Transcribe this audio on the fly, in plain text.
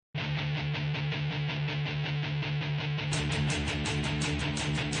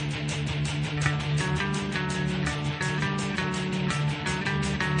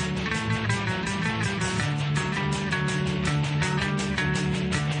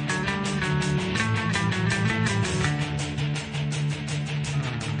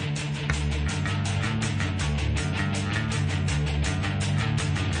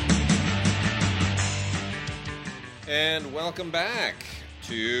And welcome back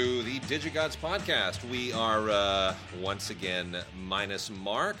to the DigiGods podcast. We are once again minus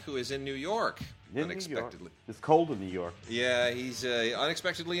Mark, who is in New York. Unexpectedly. New York. It's cold in New York. Yeah, he's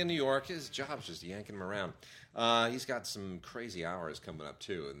unexpectedly in New York. His job's just yanking him around. He's got some crazy hours coming up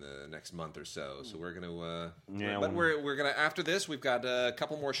too in the next month or so. So we're gonna, we're gonna after this we've got a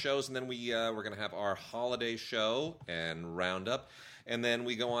couple more shows, and then we're gonna have our holiday show and roundup. And then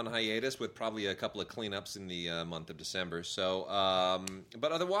we go on hiatus with probably a couple of cleanups in the month of December. So,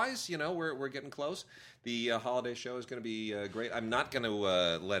 but otherwise, we're getting close. The holiday show is going to be great. I'm not going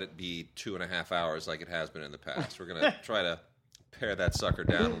to let it be 2.5 hours like it has been in the past. We're going to try to pare that sucker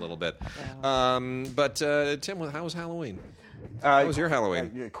down a little bit. But Tim, how was Halloween? How was your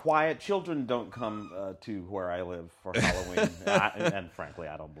Halloween? Quiet. Children don't come to where I live for Halloween, and frankly,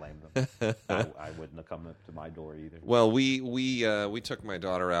 I don't blame them. I wouldn't have come up to my door either. Well, we took my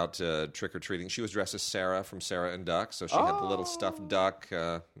daughter out trick or treating. She was dressed as Sarah from Sarah and Duck, so she had the little stuffed duck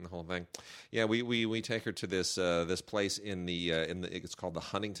and the whole thing. Yeah, we take her to this place in the it's called the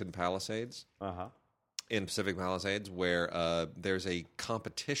Huntington Palisades in Pacific Palisades, where there's a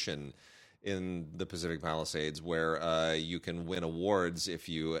competition in the Pacific Palisades where you can win awards if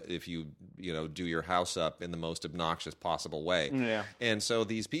you do your house up in the most obnoxious possible way. Yeah. And so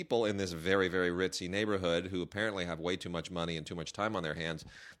these people in this very, very ritzy neighborhood who apparently have way too much money and too much time on their hands,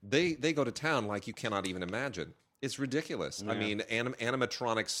 they go to town like you cannot even imagine. It's ridiculous. Yeah. I mean,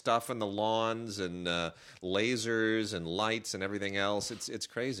 animatronic stuff in the lawns and lasers and lights and everything else. It's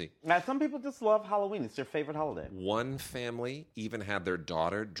crazy. Now, some people just love Halloween. It's their favorite holiday. One family even had their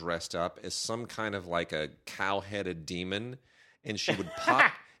daughter dressed up as some kind of like a cow-headed demon, and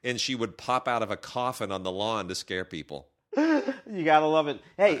she would pop out of a coffin on the lawn to scare people. You gotta love it.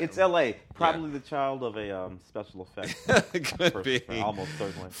 Hey, it's L.A. Probably the child of a special effects. Could be. Almost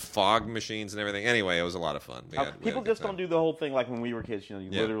certainly. Fog machines and everything. Anyway, it was a lot of fun. People just don't do the whole thing like when we were kids.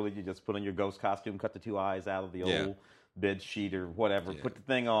 Literally you just put on your ghost costume, cut the two eyes out of the old bed sheet or whatever, put the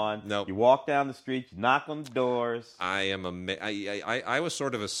thing on. Nope. You walk down the street, you knock on the doors. I was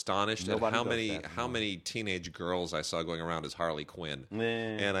sort of astonished at how many teenage girls I saw going around as Harley Quinn.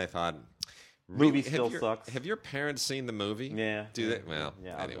 And I thought, movie still sucks. Have your parents seen the movie? Yeah. Do they? Well,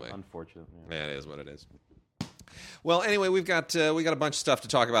 anyway. Unfortunately. Yeah, it is what it is. Well, anyway, we got a bunch of stuff to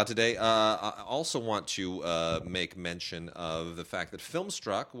talk about today. I also want to make mention of the fact that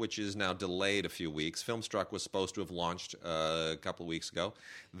Filmstruck, which is now delayed a few weeks, Filmstruck was supposed to have launched a couple of weeks ago.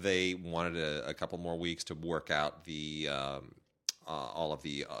 They wanted a couple more weeks to work out the all of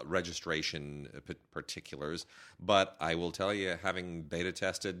the registration particulars, but I will tell you, having beta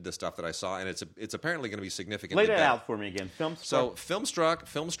tested the stuff that I saw, and it's apparently going to be significantly better. Lay that better. out for me again. Filmstruck. So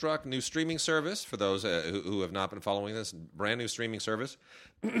Filmstruck, new streaming service for those who have not been following this, brand new streaming service,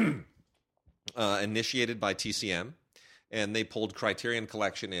 initiated by TCM. And they pulled Criterion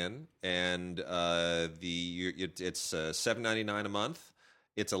Collection in, and it's $7.99 a month.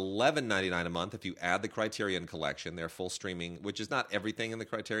 It's $11.99 a month if you add the Criterion Collection, their full streaming, which is not everything in the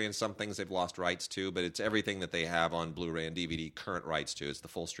Criterion. Some things they've lost rights to, but it's everything that they have on Blu-ray and DVD current rights to. It's the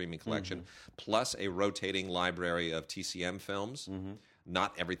full streaming collection, plus a rotating library of TCM films.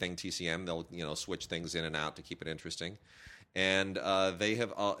 Not everything TCM. They'll switch things in and out to keep it interesting. And they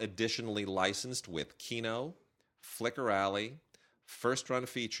have additionally licensed with Kino, Flicker Alley, First Run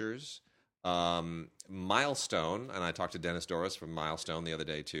Features, Milestone, and I talked to Dennis Doris from Milestone the other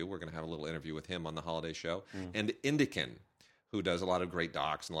day too. We're going to have a little interview with him on the holiday show. And Indican, who does a lot of great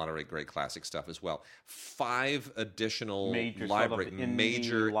docs and a lot of great classic stuff as well. 5 additional major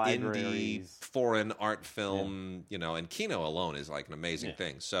indie foreign art film, and Kino alone is like an amazing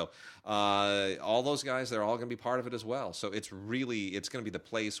thing. So all those guys, they're all going to be part of it as well. So it's going to be the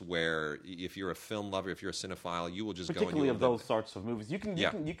place where if you're a film lover, if you're a cinephile, you will just particularly go and of those sorts of movies. You can.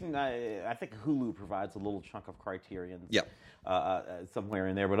 I think Hulu provides a little chunk of Criterion. Yeah. Somewhere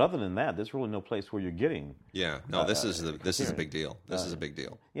in there, but other than that, there's really no place where you're getting. Yeah, no, this is a big deal. This is a big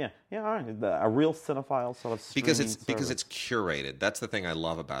deal. Yeah, all right. A real cinephile sort of because it's curated. That's the thing I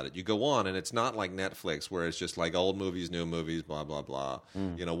love about it. You go on, and it's not like Netflix where it's just like old movies, new movies, blah blah blah.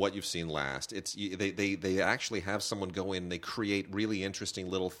 What you've seen last. It's they actually have someone go in. They create really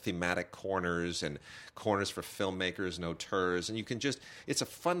interesting little thematic corners and corners for filmmakers and auteurs, and you can just. It's a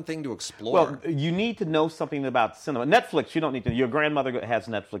fun thing to explore. Well, you need to know something about cinema. Netflix, you don't need to. Your grandmother has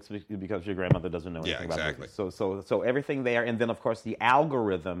Netflix because your grandmother doesn't know anything about movies. So everything there, and then of course the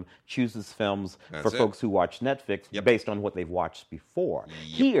algorithm chooses films for folks who watch Netflix based on what they've watched before.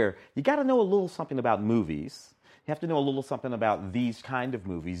 Here, you got to know a little something about movies. have to know a little something about these kind of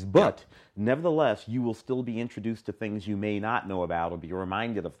movies. But nevertheless, you will still be introduced to things you may not know about or be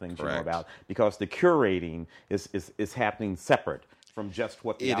reminded of things you know about, because the curating is happening separate from just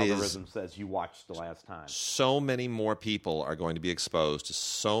what the algorithm says you watched the last time. So many more people are going to be exposed to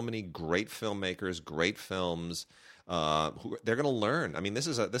so many great filmmakers, great films. They're going to learn. I mean, this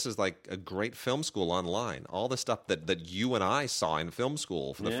is like a great film school online. All the stuff that you and I saw in film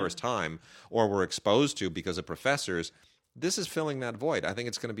school for the first time, or were exposed to because of professors, this is filling that void. I think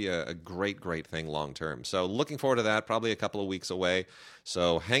it's going to be a great, great thing long term. So looking forward to that, probably a couple of weeks away.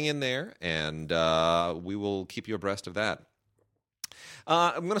 So hang in there, and we will keep you abreast of that.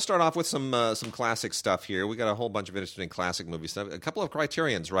 I'm going to start off with some classic stuff here. We got a whole bunch of interesting classic movie stuff. A couple of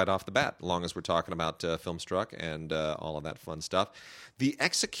Criterions right off the bat, as long as we're talking about Filmstruck and all of that fun stuff. The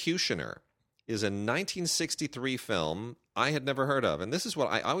Executioner is a 1963 film I had never heard of. And this is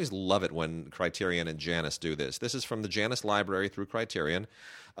what I always love it when Criterion and Janus do this. This is from the Janus Library through Criterion.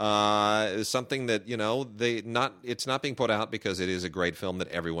 It's something that, it's not being put out because it is a great film that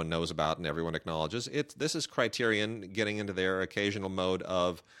everyone knows about and everyone acknowledges. This is Criterion getting into their occasional mode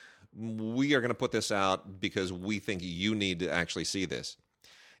of, we are going to put this out because we think you need to actually see this.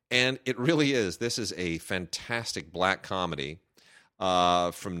 And it really is. This is a fantastic black comedy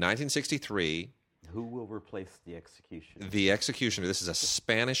from 1963. Who will replace The Executioner? The Executioner. This is a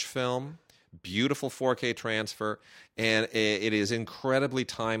Spanish film, beautiful 4K transfer, and it is incredibly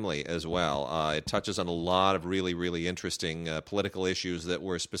timely as well. It touches on a lot of really, really interesting political issues that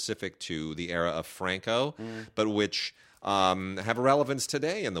were specific to the era of Franco, but which have relevance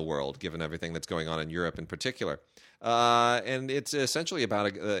today in the world, given everything that's going on in Europe in particular. And it's essentially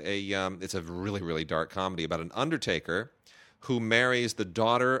about it's a really, really dark comedy about an undertaker who marries the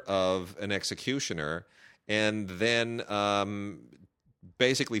daughter of an executioner and then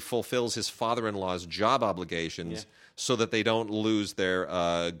basically fulfills his father-in-law's job obligations so that they don't lose their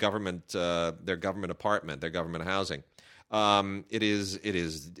government apartment, their government housing. It's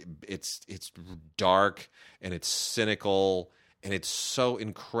dark and it's cynical and it's so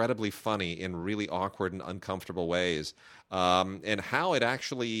incredibly funny in really awkward and uncomfortable ways. And how it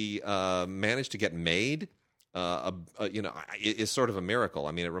actually managed to get made, is sort of a miracle.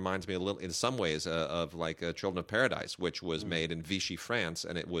 I mean, it reminds me a little, in some ways, of like Children of Paradise, which was made in Vichy, France,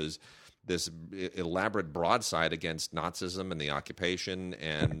 and it was this elaborate broadside against Nazism and the occupation,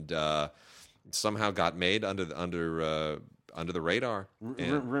 and somehow got made under the radar.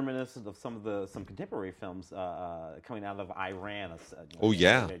 Reminiscent of some contemporary films coming out of Iran.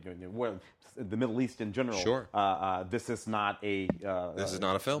 Well, the Middle East in general. Sure. This is not a. This is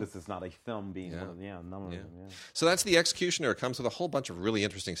not a film. This is not a film being. So that's The Executioner. It comes with a whole bunch of really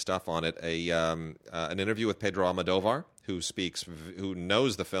interesting stuff on it. An interview with Pedro Almodovar, who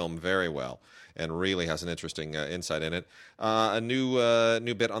knows the film very well and really has an interesting insight in it. A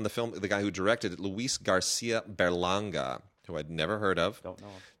new bit on the film. The guy who directed it, Luis Garcia Berlanga, who I'd never heard of. Don't know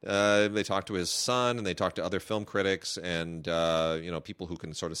him. They talked to his son, and they talked to other film critics and people who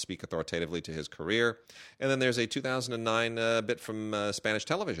can sort of speak authoritatively to his career. And then there's a 2009 bit from Spanish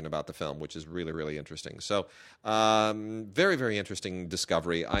television about the film, which is really, really interesting. So very, very interesting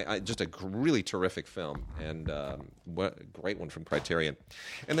discovery. Just a really terrific film, and what a great one from Criterion.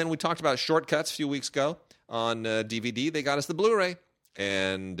 And then we talked about Shortcuts a few weeks ago on DVD. They got us the Blu-ray.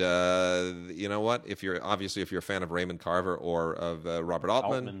 And you know what? If you're a fan of Raymond Carver or of Robert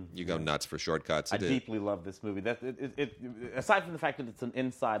Altman, you go nuts for Shortcuts. I deeply love this movie. Aside from the fact that it's an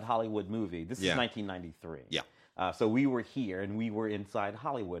inside Hollywood movie, this is 1993. Yeah. So we were here, and we were inside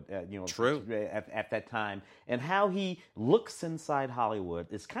Hollywood. True. At that time, and how he looks inside Hollywood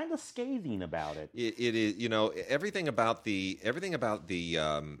is kind of scathing about it. It is, everything about these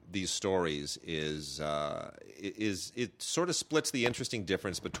stories is it sort of splits the interesting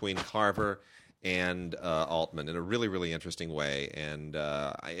difference between Carver and Altman in a really, really interesting way, and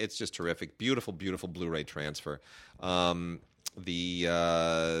it's just terrific. Beautiful, beautiful Blu-ray transfer. The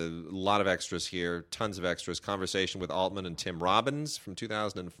lot of extras here, tons of extras. Conversation with Altman and Tim Robbins from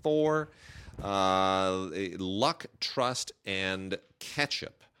 2004. Luck, Trust, and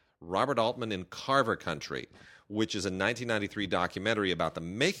Ketchup. Robert Altman in Carver Country, which is a 1993 documentary about the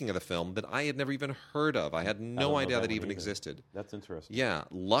making of the film that I had never even heard of. I had no idea that even existed. That's interesting. Yeah,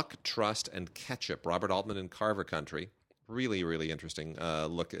 Luck, Trust, and Ketchup. Robert Altman in Carver Country. Really, really interesting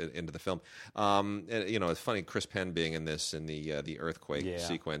look into the film. It's funny Chris Penn being in this in the earthquake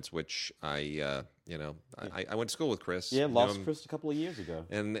sequence, which I went to school with Chris. Yeah, lost Chris a couple of years ago,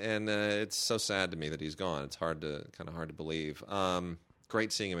 and it's so sad to me that he's gone. It's hard to believe.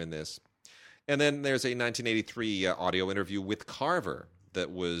 Great seeing him in this. And then there's a 1983 audio interview with Carver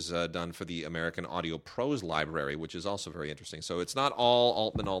that was done for the American Audio Pros Library, which is also very interesting. So it's not all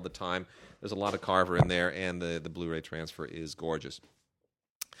Altman all the time. There's a lot of Carver in there, and the Blu-ray transfer is gorgeous.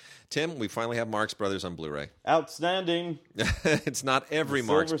 Tim, we finally have Marx Brothers on Blu-ray. Outstanding. It's not every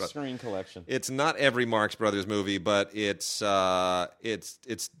Marx Silver Screen Collection. It's not every Marx Brothers movie, but it's 5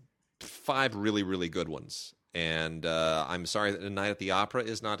 really, really good ones. And I'm sorry that A Night at the Opera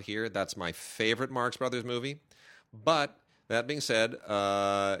is not here. That's my favorite Marx Brothers movie. But that being said,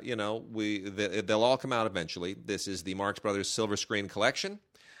 they'll all come out eventually. This is the Marx Brothers Silver Screen Collection.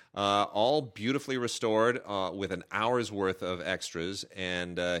 All beautifully restored with an hour's worth of extras.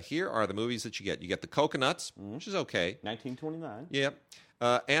 And here are the movies that you get. You get The Coconuts, which is okay. 1929. Yep.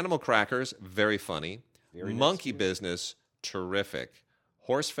 Animal Crackers, very funny. Very Monkey Business, terrific.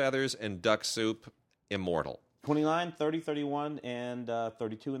 Horse Feathers and Duck Soup, immortal. 29, 30, 31, and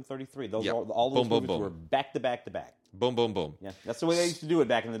 32 and 33. Those all those movies were back to back to back. Boom, boom, boom. Yeah, that's the way they used to do it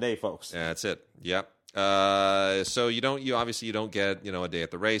back in the day, folks. Yeah, that's it. Yep. So you don't get A Day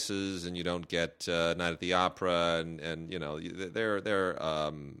at the Races, and you don't get Night at the Opera, and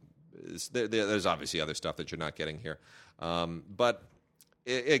there's obviously other stuff that you're not getting here, but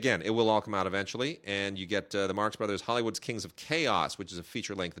again, it will all come out eventually, and you get the Marx Brothers Hollywood's Kings of Chaos, which is a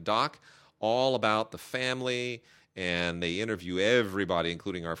feature-length doc all about the family, and they interview everybody,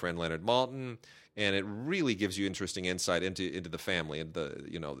 including our friend Leonard Maltin. And it really gives you interesting insight into the family and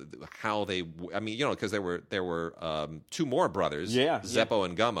how they. I mean, because there were 2 more brothers, Zeppo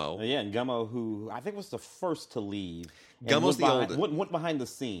and Gummo. And Gummo, who I think was the first to leave. Gummo's the oldest. Went behind the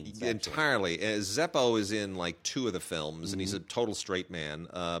scenes entirely. Zeppo is in like 2 of the films, and he's a total straight man.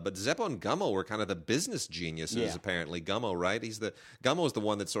 But Zeppo and Gummo were kind of the business geniuses. Apparently, Gummo, right? Gummo is the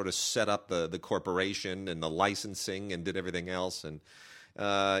one that sort of set up the corporation and the licensing and did everything else. And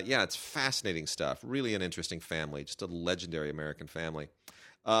it's fascinating stuff. Really an interesting family. Just a legendary American family.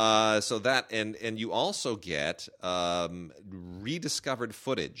 So that, and you also get rediscovered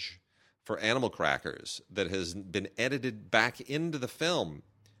footage for Animal Crackers that has been edited back into the film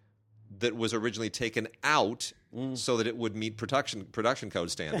that was originally taken out so that it would meet production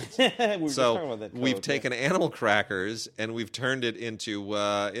code standards. We've taken Animal Crackers and we've turned it into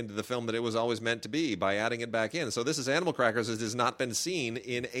the film that it was always meant to be by adding it back in. So this is Animal Crackers that has not been seen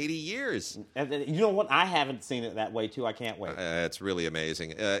in 80 years. And you know what? I haven't seen it that way, too. I can't wait. It's really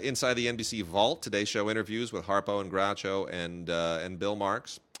amazing. Inside the NBC Vault, Today Show interviews with Harpo and Groucho and Bill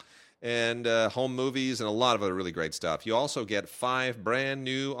Marx. And home movies and a lot of other really great stuff. You also get 5 brand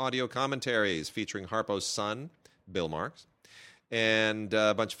new audio commentaries featuring Harpo's son, Bill Marx, and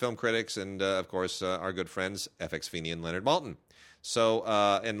a bunch of film critics, and of course our good friends FX Feeney and Leonard Maltin. So,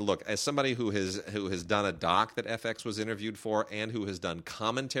 and look, as somebody who has done a doc that FX was interviewed for, and who has done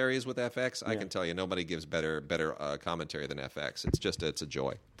commentaries with FX, I can tell you nobody gives better commentary than FX. It's a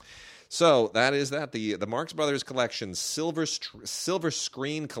joy. So that is that. The Marx Brothers Collection, Silver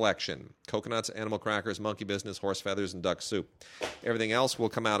Screen Collection, Coconuts, Animal Crackers, Monkey Business, Horse Feathers, and Duck Soup. Everything else will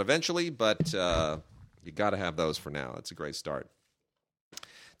come out eventually, but you got to have those for now. It's a great start.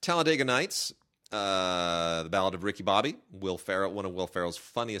 Talladega Nights, The Ballad of Ricky Bobby, Will Ferrell, one of Will Ferrell's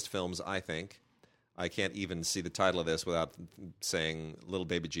funniest films, I think. I can't even see the title of this without saying Little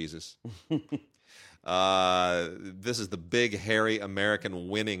Baby Jesus. This is the big, hairy American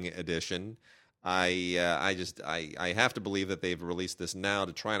winning edition. I have to believe that they've released this now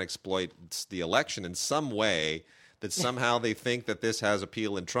to try and exploit the election in some way, that somehow they think that this has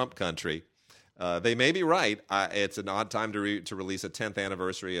appeal in Trump country. They may be right. It's an odd time to release a 10th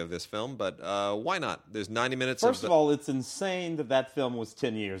anniversary of this film, but why not? There's 90 minutes. First of all, it's insane that film was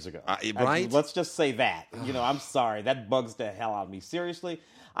 10 years ago. Right? Let's just say that. I'm sorry. That bugs the hell out of me. Seriously.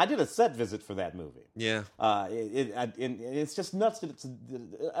 I did a set visit for that movie. Yeah. It's just nuts that it's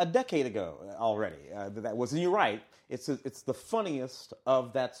a decade ago already. That was, and you're right. It's the funniest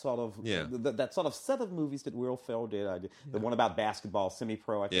of that sort of that sort of set of movies that Will Ferrell did. The one about basketball,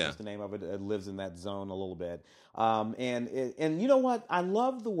 Semi-Pro, I think is the name of it. It lives in that zone a little bit. And you know what? I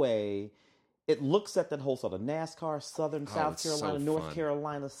love the way it looks at that whole sort of NASCAR, South Carolina, North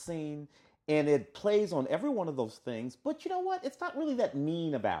Carolina scene. And it plays on every one of those things, but you know what? It's not really that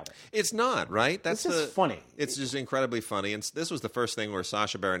mean about it. It's not, right? It's just funny. It's just incredibly funny. And this was the first thing where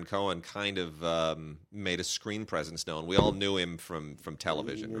Sacha Baron Cohen kind of made a screen presence known. We all knew him from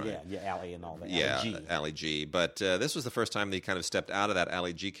television, right? Yeah, Ali and all that. Yeah, Ali G. But this was the first time that he kind of stepped out of that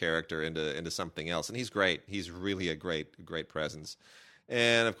Ali G character into something else. And he's great. He's really a great presence.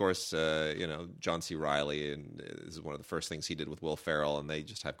 And of course, John C. Reilly, and this is one of the first things he did with Will Ferrell, and they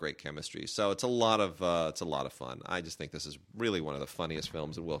just have great chemistry. So it's a lot of fun. I just think this is really one of the funniest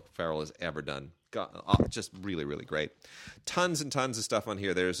films that Will Ferrell has ever done. Just really, really great. Tons and tons of stuff on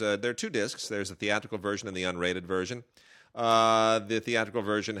here. There are 2 discs. There's a theatrical version and the unrated version. The theatrical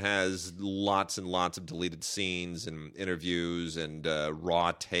version has lots and lots of deleted scenes and interviews and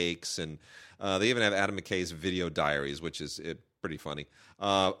raw takes, and they even have Adam McKay's video diaries, which is pretty funny.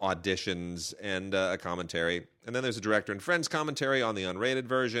 Auditions and a commentary, and then there's a director and friends commentary on the unrated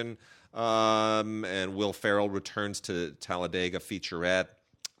version. And Will Ferrell returns to Talladega featurette.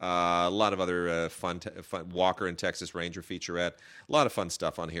 A lot of other fun Walker and Texas Ranger featurette. A lot of fun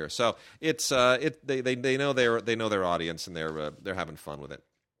stuff on here. So it's they know their audience, and they're having fun with it.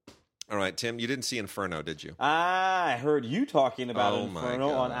 All right, Tim, you didn't see Inferno, did you? I heard you talking about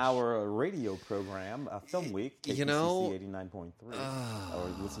Inferno on our radio program, Film Week, KPCC 89.3, or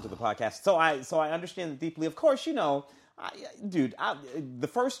listen to the podcast. So I understand it deeply. Of course, the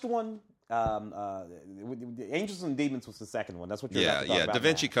first one. Angels and Demons was the second one. That's what you're about to talk about. Da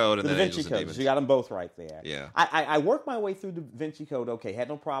Vinci Code and then Angels and Demons. So you got them both right there. Yeah. I worked my way through Da Vinci Code. Okay, had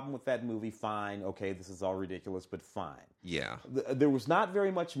no problem with that movie. Fine. Okay, this is all ridiculous, but fine. Yeah. There was not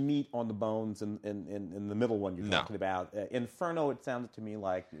very much meat on the bones in the middle one you're talking about. Inferno, it sounded to me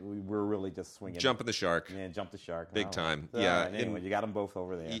like we're really just swinging. Jumping the shark. Yeah, jump the shark. Big time. So, yeah. Right, anyway, you got them both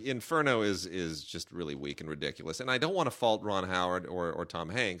over there. Inferno is just really weak and ridiculous. And I don't want to fault Ron Howard or Tom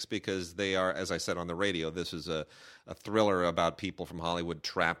Hanks, because they are, as I said on the radio, this is a thriller about people from Hollywood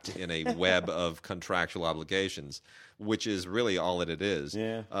trapped in a web of contractual obligations, which is really all that it is.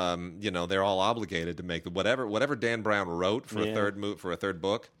 Yeah. They're all obligated to make whatever Dan Brown wrote for a third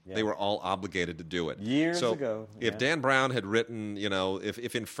book. Yeah. They were all obligated to do it years ago. If Dan Brown had written,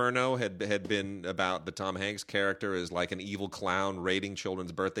 if Inferno had been about the Tom Hanks character as like an evil clown raiding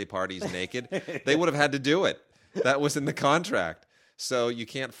children's birthday parties naked, they would have had to do it. That was in the contract. So you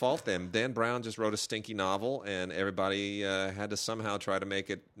can't fault them. Dan Brown just wrote a stinky novel, and everybody had to somehow try to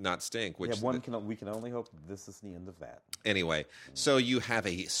make it not stink. Which we can only hope this is the end of that. Anyway, so you have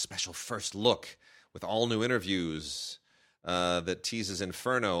a special first look with all new interviews that teases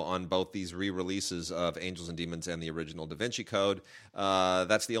Inferno on both these re-releases of Angels and Demons and the original Da Vinci Code.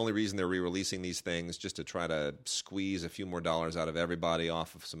 That's the only reason they're re-releasing these things, just to try to squeeze a few more dollars out of everybody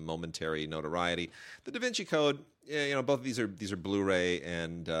off of some momentary notoriety. The Da Vinci Code, both of these are Blu-ray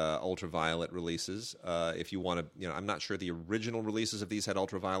and ultraviolet releases. If you want to, I'm not sure the original releases of these had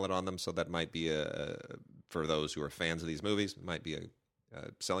ultraviolet on them, so that might be for those who are fans of these movies, might be a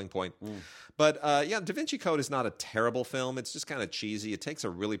selling point. But Da Vinci Code is not a terrible film. It's just kind of cheesy. It takes a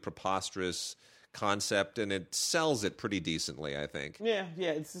really preposterous concept and it sells it pretty decently, I think. Yeah.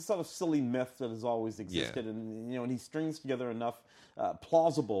 It's a sort of silly myth that has always existed, and he strings together enough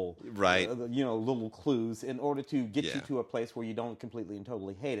plausible, little clues in order to get you to a place where you don't completely and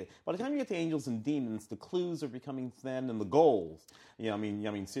totally hate it. By the time you get to Angels and Demons, the clues are becoming thin, and the goals.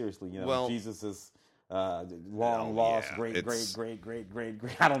 Seriously, Jesus is. Long lost, great. I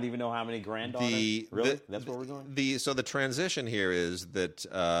don't even know how many granddaughters. That's where we're going. So the transition here is that,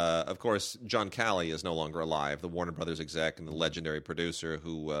 of course, John Calley is no longer alive, the Warner Brothers exec and the legendary producer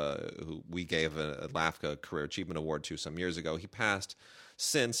who we gave a LAFCA Career Achievement Award to some years ago. He passed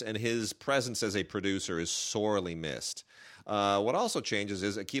since, and his presence as a producer is sorely missed. What also changes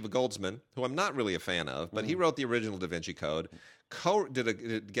is Akiva Goldsman, who I'm not really a fan of, but he wrote the original Da Vinci Code.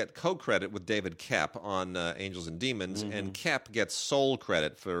 Get co-credit with David Koepp on Angels and Demons, and Koepp gets sole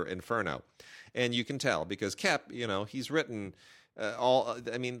credit for Inferno. And you can tell, because Koepp, he's written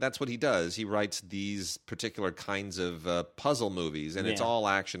that's what he does. He writes these particular kinds of puzzle movies, and it's all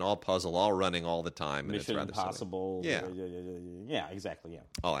action, all puzzle, all running all the time. And Mission it's rather Impossible. Silly. Yeah, exactly, yeah.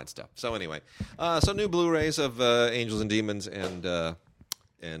 All that stuff. So anyway, so new Blu-rays of Angels and Demons and the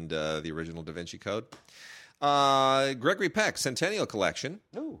original Da Vinci Code. Gregory Peck Centennial Collection.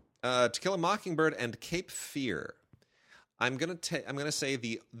 Ooh. To Kill a Mockingbird and Cape Fear. I'm gonna say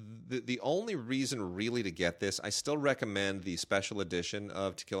the only reason really to get this, I still recommend the special edition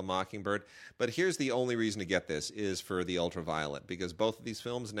of To Kill a Mockingbird, but here's the only reason to get this is for the ultraviolet, because both of these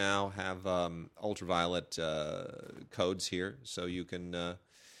films now have ultraviolet codes here, so you can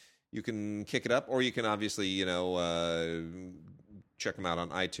kick it up, or you can obviously check them out on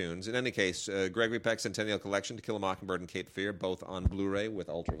iTunes. In any case, Gregory Peck Centennial Collection, To Kill a Mockingbird and Cape Fear, both on Blu-ray with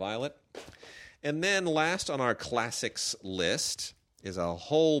ultraviolet. And then last on our classics list is a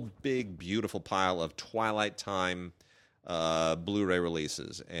whole big, beautiful pile of Twilight Time Blu-ray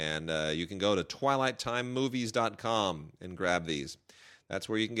releases. And you can go to twilightimemovies.com and grab these. That's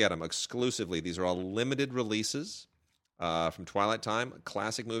where you can get them exclusively. These are all limited releases. from Twilight Time,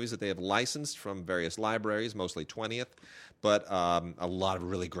 classic movies that they have licensed from various libraries, mostly 20th, but a lot of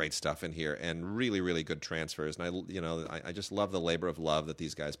really great stuff in here and really, really good transfers. And I just love the labor of love that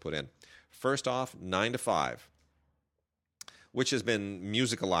these guys put in. First off, 9 to 5, which has been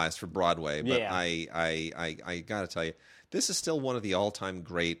musicalized for Broadway, but I got to tell you, this is still one of the all-time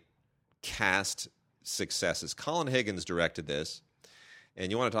great cast successes. Colin Higgins directed this,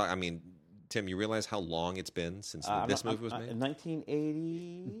 and you want to talk? I mean, Tim, you realize how long it's been since this movie was made?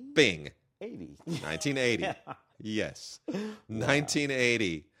 1980. Bing. 80. 1980. Yeah. Yes. Wow.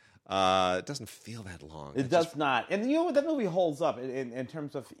 1980. It doesn't feel that long. It does not. And you know what? That movie holds up in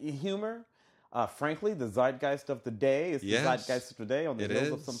terms of humor. Frankly, the zeitgeist of the day is the zeitgeist of today on the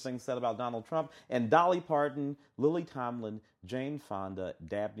heels of some things said about Donald Trump. And Dolly Parton, Lily Tomlin, Jane Fonda,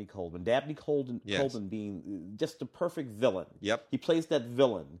 Dabney Coleman. Dabney Coleman being just the perfect villain. Yep. He plays that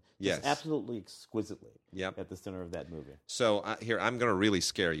villain just absolutely exquisitely at the center of that movie. So here, I'm going to really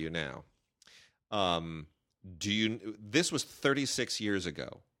scare you now. This was 36 years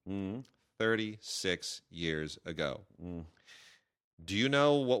ago. 36 years ago. Do you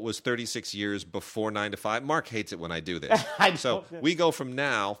know what was 36 years before 9 to 5? Mark hates it when I do this. We go from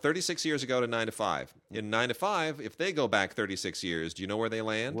now, 36 years ago, to 9 to 5. In 9 to 5, if they go back 36 years, do you know where they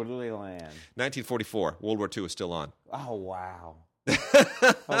land? Where do they land? 1944. World War II is still on. Oh, wow.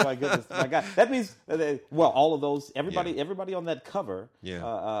 Oh, my goodness. My God. That means, all of those, everybody on that cover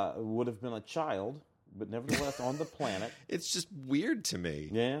would have been a child, but nevertheless on the planet. It's just weird to me.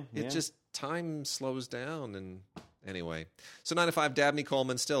 Yeah. Just, time slows down and... Anyway, so 9 to 5, Dabney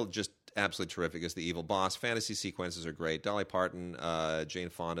Coleman, still just absolutely terrific as the evil boss. Fantasy sequences are great. Dolly Parton, Jane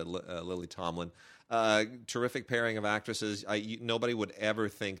Fonda, Lily Tomlin. Terrific pairing of actresses. Nobody would ever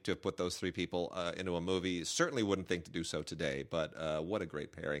think to have put those three people into a movie. Certainly wouldn't think to do so today, but what a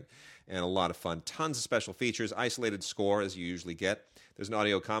great pairing. And a lot of fun. Tons of special features. Isolated score, as you usually get. There's an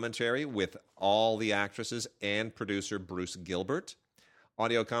audio commentary with all the actresses and producer Bruce Gilbert.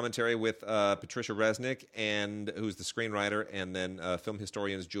 Audio commentary with Patricia Resnick, who's the screenwriter, and then film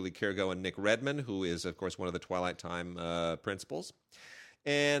historians Julie Kirgo and Nick Redman, who is, of course, one of the Twilight Time principals.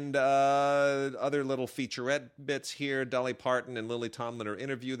 And other little featurette bits here. Dolly Parton and Lily Tomlin are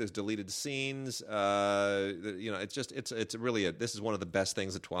interviewed. There's deleted scenes. It's really this is one of the best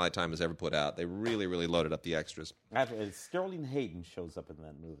things that Twilight Time has ever put out. They really, really loaded up the extras. Sterling Hayden shows up in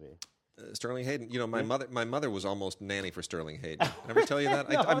that movie. Sterling Hayden. You know, my mother was almost nanny for Sterling Hayden. Did I ever tell you that?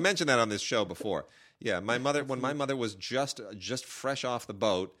 I've mentioned that on this show before. Yeah, when my mother was just fresh off the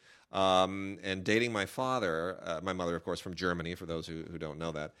boat and dating my father. My mother, of course, from Germany. For those who don't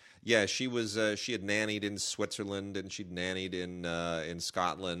know that. Yeah, she had nannied in Switzerland and she'd nannied in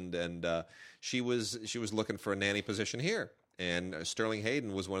Scotland, and she was looking for a nanny position here. And Sterling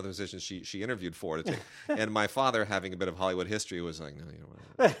Hayden was one of the positions she interviewed for to take. And my father, having a bit of Hollywood history, was like, no,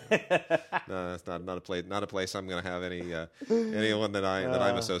 it's not a place I'm going to have anyone that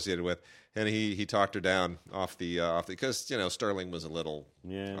I'm associated with. And he talked her down off the because Sterling was a little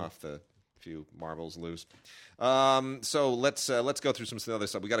off the few marbles loose. So let's go through some other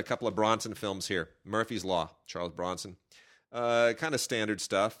stuff. We got a couple of Bronson films here. Murphy's Law, Charles Bronson. Kind of standard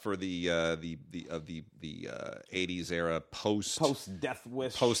stuff for the 80s era post Death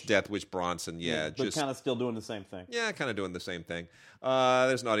Wish Bronson, but just kind of still doing the same thing. Yeah, kind of doing the same thing.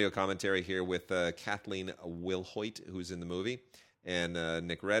 There's an audio commentary here with Kathleen Wilhoit, who's in the movie, and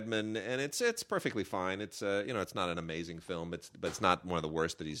Nick Redman, and it's perfectly fine. It's it's not an amazing film, but it's not one of the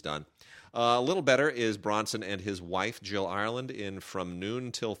worst that he's done. A little better is Bronson and his wife Jill Ireland in From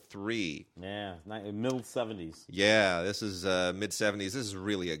Noon Till 3. Yeah, middle 70s. Yeah, this is mid 70s. This is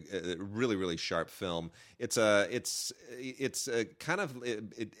really a really, really sharp film. It's kind of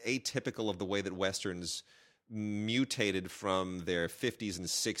atypical of the way that westerns mutated from their 50s and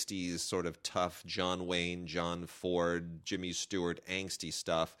 60s sort of tough John Wayne, John Ford, Jimmy Stewart angsty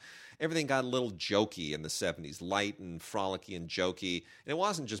stuff. Everything got a little jokey in the 70s, light and frolicky and jokey. And it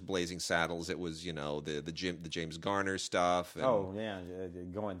wasn't just Blazing Saddles. It was, the James Garner stuff.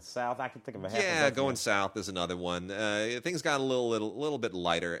 And, Going South. I can think of a half. Yeah, Going South is another one. Things got a little bit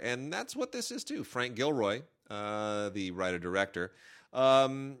lighter, and that's what this is too. Frank Gilroy, the writer-director,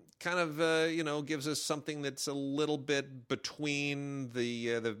 gives us something that's a little bit between the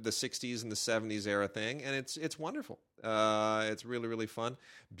 60s and the 70s era thing, and it's wonderful. It's really, really fun.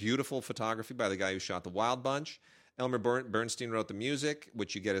 Beautiful photography by the guy who shot The Wild Bunch. Elmer Bernstein wrote the music,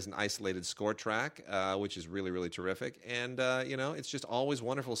 which you get as an isolated score track, which is really, really terrific. And, it's just always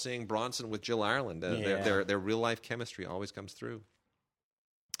wonderful seeing Bronson with Jill Ireland. Their real-life chemistry always comes through.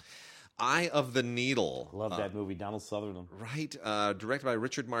 Eye of the Needle. Love that movie, Donald Sutherland. Right. Directed by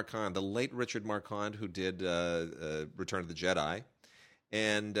Richard Marquand, the late Richard Marquand, who did Return of the Jedi.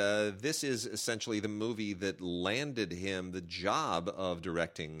 And this is essentially the movie that landed him the job of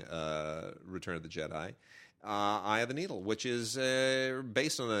directing Return of the Jedi. Eye of the Needle, which is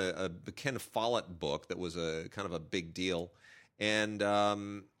based on a Ken Follett book that was a kind of a big deal. And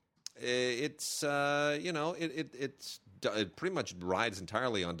it's it pretty much rides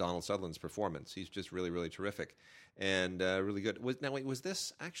entirely on Donald Sutherland's performance. He's just really, really terrific and really good. Was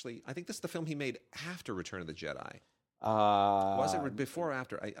this actually? I think this is the film he made after Return of the Jedi. Was it before or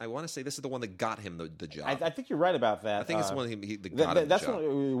after? I want to say this is the one that got him the job. I think you're right about that. I think it's the one that got him the job. That's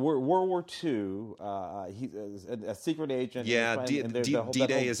World War II. He's a secret agent. Yeah,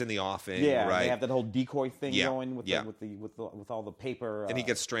 D-Day is in the offing. Yeah, right. They have that whole decoy thing going with all the paper. And he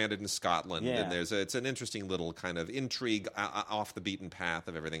gets stranded in Scotland. Yeah. And it's an interesting little kind of intrigue off the beaten path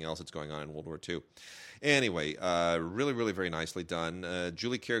of everything else that's going on in World War II. Anyway, really, really very nicely done.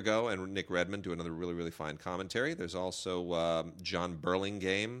 Julie Kyrgo and Nick Redmond do another really, really fine commentary. There's also John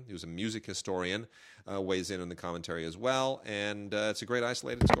Burlingame, who's a music historian, weighs in on the commentary as well. And it's a great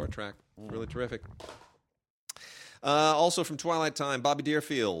isolated score track. Really terrific. Also from Twilight Time, Bobby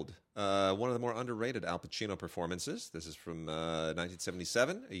Deerfield, one of the more underrated Al Pacino performances. This is from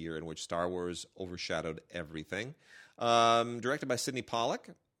 1977, a year in which Star Wars overshadowed everything. Directed by Sidney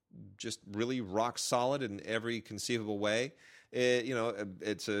Pollack. Just really rock solid in every conceivable way.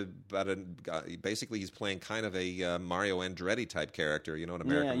 It's about basically he's playing kind of a Mario Andretti type character, an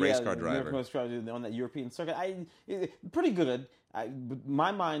American race car driver. American race car driver on that European circuit. Pretty good.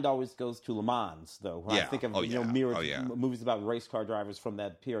 My mind always goes to Le Mans, though. When I think of movies about race car drivers from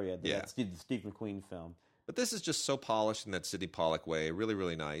that period. That Steve McQueen film. But this is just so polished in that Sidney Pollack way. Really,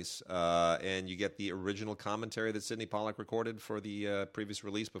 really nice. And you get the original commentary that Sidney Pollack recorded for the previous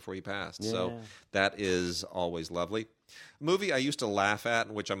release before he passed. Yeah. So that is always lovely. A movie I used to laugh at,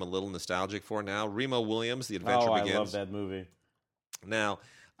 and which I'm a little nostalgic for now, Remo Williams, The Adventure Begins. I love that movie. Now,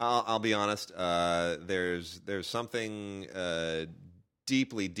 I'll be honest. There's something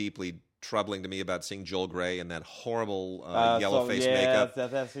deeply, deeply troubling to me about seeing Joel Grey in that horrible yellow face makeup.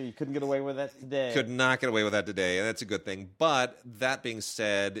 You couldn't get away with that today. Could not get away with that today, and that's a good thing. But that being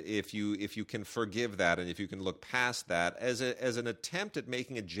said, if you can forgive that, and if you can look past that as an attempt at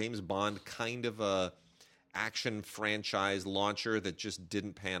making a James Bond kind of a action franchise launcher that just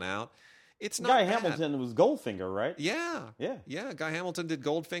didn't pan out. It's not Guy bad. Hamilton was Goldfinger, right? Yeah. Guy Hamilton did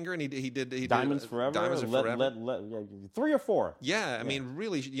Goldfinger, and he did Diamonds Forever. Diamonds Forever. 3 or 4. Yeah, I mean,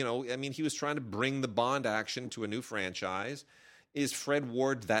 really, he was trying to bring the Bond action to a new franchise. Is Fred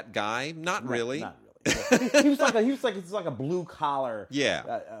Ward that guy? Not really. Not really. he was like a blue collar,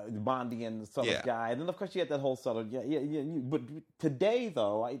 Bondian sort of guy. And then of course you had that whole sort of But today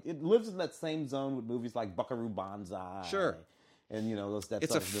though, it lives in that same zone with movies like Buckaroo Banzai. Sure. And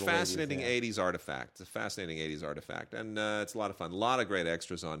it's a fascinating 80s artifact. It's a fascinating 80s artifact, and it's a lot of fun. A lot of great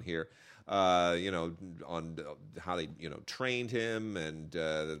extras on here. On how they trained him and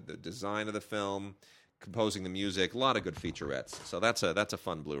the design of the film, composing the music. A lot of good featurettes. So that's a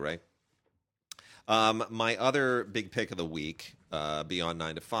fun Blu-ray. My other big pick of the week, beyond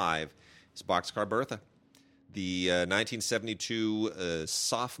 9 to 5, is Boxcar Bertha. The 1972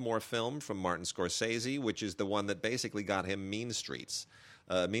 sophomore film from Martin Scorsese, which is the one that basically got him Mean Streets.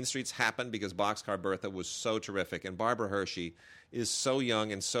 Mean Streets happened because Boxcar Bertha was so terrific, and Barbara Hershey is so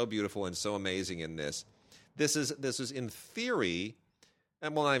young and so beautiful and so amazing in this. This is in theory,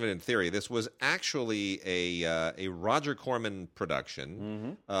 and well, not even in theory. This was actually a Roger Corman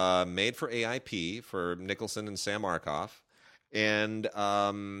production, made for AIP for Nicholson and Sam Arkoff, and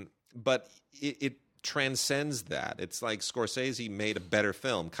but it transcends that. It's like Scorsese made a better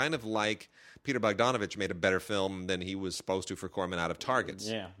film, kind of like Peter Bogdanovich made a better film than he was supposed to for Corman out of Targets.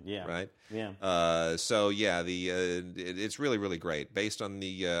 Yeah. Right? Yeah. It's really, really great, based on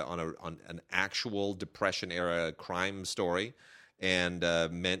on an actual Depression era crime story, and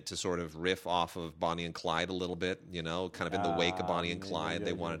meant to sort of riff off of Bonnie and Clyde a little bit, kind of in the wake of Bonnie and Clyde.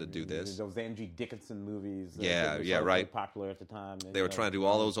 They wanted to do this. Those Angie Dickinson movies. Right. Popular at the time. They were trying to do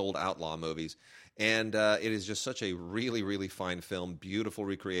all those old outlaw movies. And it is just such a really, really fine film. Beautiful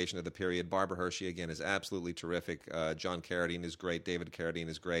recreation of the period. Barbara Hershey, again, is absolutely terrific. John Carradine is great. David Carradine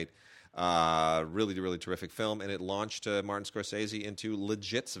is great. Really, really terrific film. And it launched Martin Scorsese into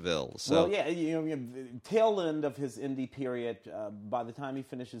Legitsville. So, tail end of his indie period. By the time he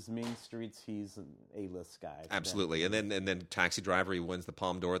finishes Mean Streets, he's an A-list guy. Absolutely. And then Taxi Driver, he wins the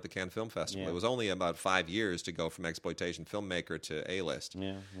Palme d'Or at the Cannes Film Festival. It was only about 5 years to go from exploitation filmmaker to A-list.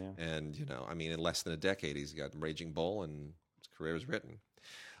 And, in less than a decade, he's got Raging Bull, and his career is written.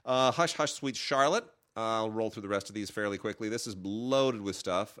 Hush, Hush, Sweet Charlotte. I'll roll through the rest of these fairly quickly. This is loaded with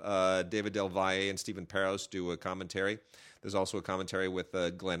stuff. David Del Valle and Stephen Peros do a commentary. There's also a commentary with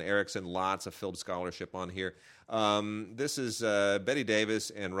Glenn Erickson. Lots of film scholarship on here. This is Betty Davis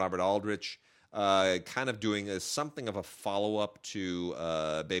and Robert Aldrich kind of doing something of a follow-up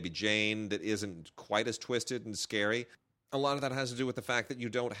to Baby Jane that isn't quite as twisted and scary. A lot of that has to do with the fact that you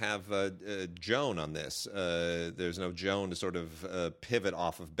don't have Joan on this. There's no Joan to sort of pivot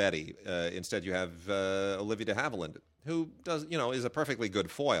off of Betty. Instead, you have Olivia de Havilland, who does, is a perfectly good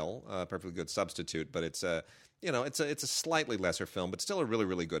foil, a perfectly good substitute. But it's a slightly lesser film, but still a really,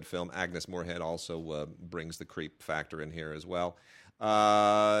 really good film. Agnes Moorehead also brings the creep factor in here as well.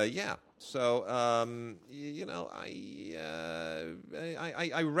 So,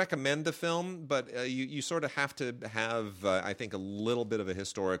 I recommend the film, but you sort of have to have, I think, a little bit of a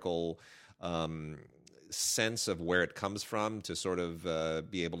historical sense of where it comes from to sort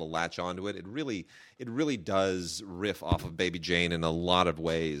of be able to latch onto it. It really does riff off of Baby Jane in a lot of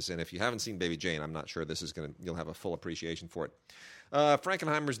ways, and if you haven't seen Baby Jane, I'm not sure you'll have a full appreciation for it.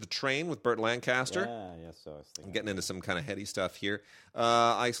 Frankenheimer's The Train with Burt Lancaster. So I was thinking. I'm getting into some kind of heady stuff here.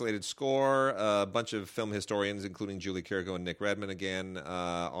 Isolated Score, a bunch of film historians, including Julie Kirgo and Nick Redman again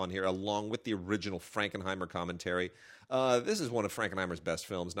on here, along with the original Frankenheimer commentary. This is one of Frankenheimer's best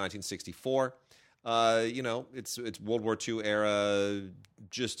films, 1964. It's World War II era,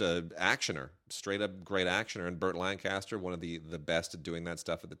 just a actioner, straight up great actioner, and Burt Lancaster, one of the best at doing that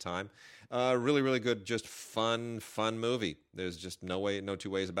stuff at the time. Really, really good, just fun movie. There's just no two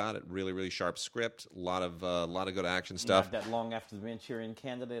ways about it. Really, really sharp script, a lot of good action stuff. Not that long after the Manchurian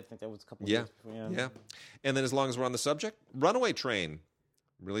Candidate, I think that was a couple of years before. Yeah. And then as long as we're on the subject, Runaway Train.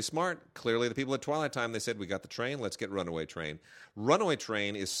 Really smart. Clearly, the people at Twilight Time, they said, we got the train, let's get Runaway Train. Runaway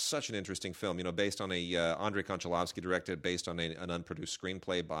Train is such an interesting film, based on a Andrei Konchalovsky directed, based on an unproduced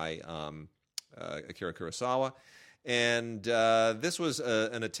screenplay by Akira Kurosawa. And this was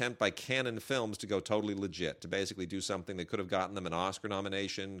an attempt by Canon Films to go totally legit, to basically do something that could have gotten them an Oscar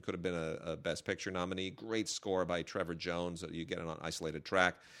nomination, could have been a Best Picture nominee. Great score by Trevor Jones. You get it on isolated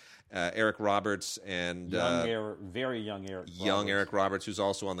track. Eric Roberts and very young Eric Roberts, who's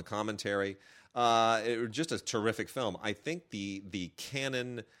also on the commentary. Just a terrific film. I think the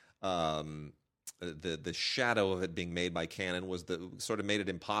Canon, the shadow of it being made by Canon was sort of made it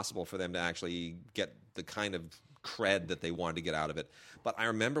impossible for them to actually get the kind of cred that they wanted to get out of it. But I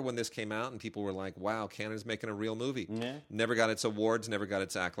remember when this came out and people were like, wow, Canon's making a real movie. Yeah. Never got its awards, never got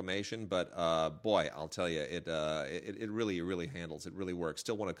its acclamation, but boy, I'll tell you, it really handles. It really works.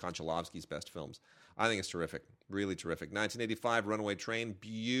 Still one of Konchalovsky's best films. I think it's terrific. Really terrific. 1985, Runaway Train.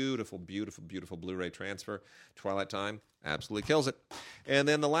 Beautiful, beautiful, beautiful Blu-ray transfer. Twilight Time absolutely kills it. And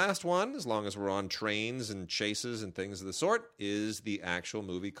then the last one, as long as we're on trains and chases and things of the sort, is the actual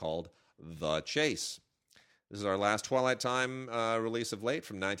movie called The Chase. This is our last Twilight Time release of late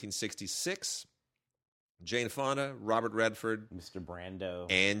from 1966. Jane Fonda, Robert Redford, Mr. Brando,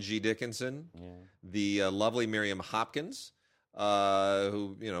 Angie Dickinson, the lovely Miriam Hopkins,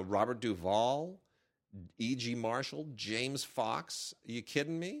 Robert Duvall, E.G. Marshall, James Fox. Are you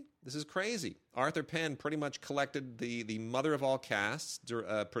kidding me? This is crazy. Arthur Penn pretty much collected the mother of all casts,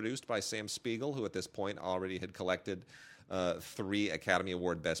 produced by Sam Spiegel, who at this point already had collected 3 Academy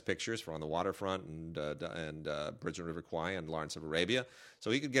Award Best Pictures for On the Waterfront and Bridge on River Kwai and Lawrence of Arabia.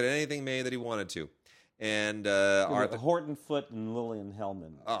 So he could get anything made that he wanted to. And Horton Foote and Lillian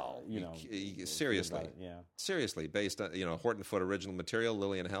Hellman. Seriously, seriously, based on Horton Foote original material,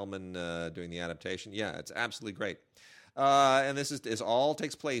 Lillian Hellman doing the adaptation. Yeah, it's absolutely great. And this all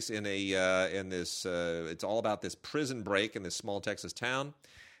takes place in this. It's all about this prison break in this small Texas town.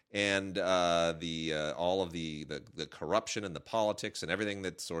 And all of the corruption and the politics and everything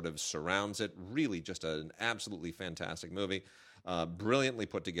that sort of surrounds it. Really just an absolutely fantastic movie. Brilliantly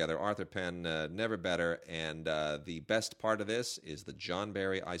put together. Arthur Penn, never better. And the best part of this is the John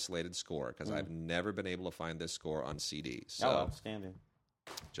Barry isolated score, because I've never been able to find this score on CD. So, outstanding.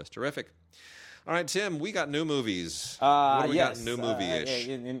 Just terrific. All right, Tim, we got new movies. What do we got new movie-ish?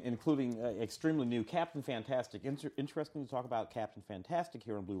 Including extremely new Captain Fantastic. Interesting to talk about Captain Fantastic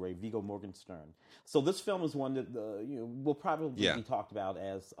here on Blu-ray, Viggo Mortensen. So this film is one that will probably be talked about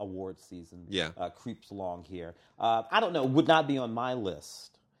as awards season creeps along here. I don't know, would not be on my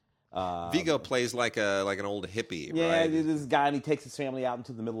list. Viggo plays like an old hippie, right? Yeah, this guy, and he takes his family out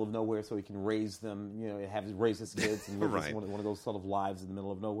into the middle of nowhere so he can raise them, raise his kids and live right. one of those sort of lives in the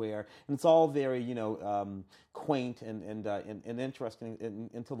middle of nowhere. And it's all very, quaint and interesting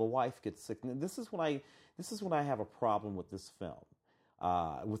until the wife gets sick. And this is when I have a problem with this film.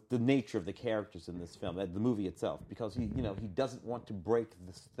 with the nature of the characters in this film, the movie itself, because he doesn't want to break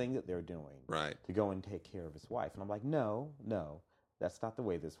this thing that they're doing, right, to go and take care of his wife. And I'm like, no, that's not the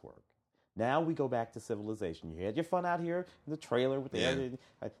way this works. Now we go back to civilization. You had your fun out here in the trailer with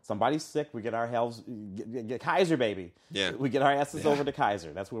somebody's sick. We get our hells, get Kaiser, baby. Yeah. We get our asses over to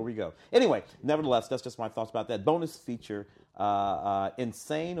Kaiser. That's where we go. Anyway, nevertheless, that's just my thoughts about that bonus feature.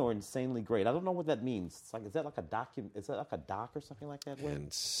 Insane or insanely great. I don't know what that means. It's like, is that like a doc or something like that?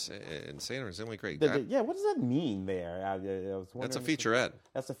 Insane or insanely great. Yeah, what does that mean there? I was that's a featurette.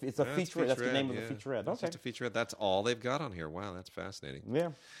 It's a featurette. That's the name of the featurette. Okay. It's just a featurette. That's all they've got on here. Wow, that's fascinating.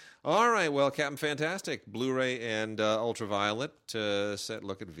 Yeah. All right, well, Captain Fantastic, Blu-ray and Ultraviolet.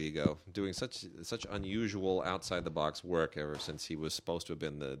 Look at Vigo doing such unusual outside-the-box work ever since he was supposed to have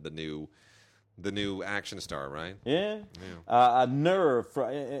been the new action star, right? Yeah. Nerve.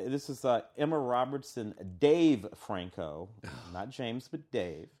 This is Emma Robertson, Dave Franco, not James, but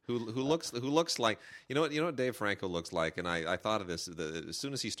Dave, who looks like you know what Dave Franco looks like, and I thought of this as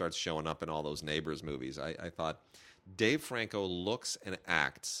soon as he starts showing up in all those Neighbors movies. I thought Dave Franco looks and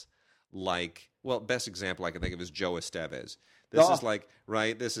acts like, well, best example I can think of is Joe Estevez. This is like,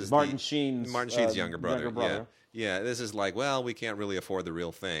 right? This is Martin Sheen's younger brother. Yeah. This is like, well, we can't really afford the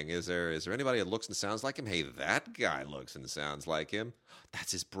real thing. Is there anybody that looks and sounds like him? Hey, that guy looks and sounds like him.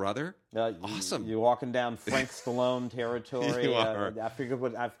 That's his brother. Awesome. You're walking down Frank Stallone territory. You are. I forget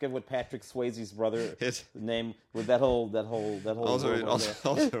what Patrick Swayze's brother name with that whole. Because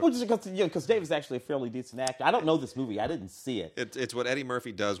Dave is actually a fairly decent actor. I don't know this movie. I didn't see it. It's what Eddie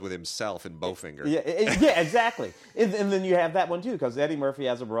Murphy does with himself in Bowfinger. Yeah, exactly. And then you have that one too, because Eddie Murphy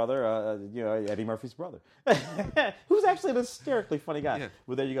has a brother. Eddie Murphy's brother, who's actually an hysterically funny guy. Yeah.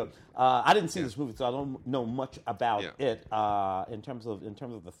 Well, there you go. I didn't see this movie, so I don't know much about it in terms of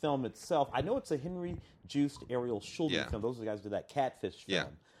the film itself. I know it's a Henry Joost, Ariel Schulden film. Those are the guys who did that Catfish film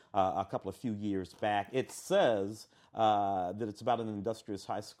a few years back. It says that it's about an industrious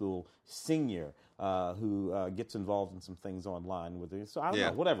high school senior who gets involved in some things online with it. So I don't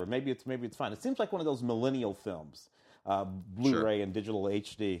know, whatever. Maybe it's fine. It seems like one of those millennial films, Blu-ray and digital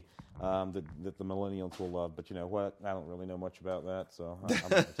HD. That the millennials will love, but you know what? I don't really know much about that, so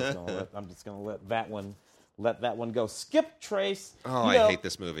I'm just gonna let that one go. Skip Trace. Oh, I hate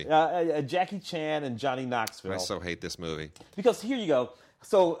this movie. Jackie Chan and Johnny Knoxville. I so hate this movie because here you go.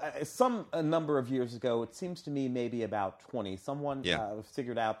 So a number of years ago, it seems to me maybe about 20, someone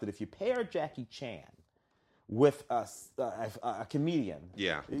figured out that if you pair Jackie Chan with a comedian,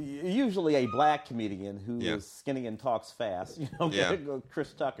 usually a black comedian who is skinny and talks fast,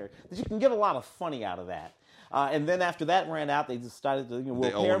 Chris Tucker, that you can get a lot of funny out of that. And then after that ran out, they decided to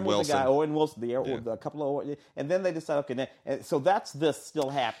pair him with the guy Owen Wilson, a couple of, and then they decided, okay, so that's still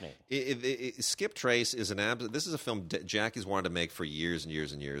happening. Skip Trace is this is a film Jackie's wanted to make for years and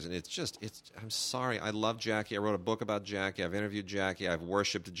years and years, and I'm sorry, I love Jackie. I wrote a book about Jackie. I've interviewed Jackie. I've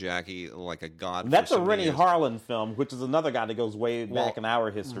worshipped Jackie like a god. That's a Rennie Harlan film, which is another guy that goes way back in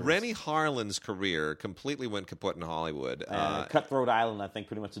our history. Rennie Harlan's career completely went kaput in Hollywood. Cutthroat Island, I think,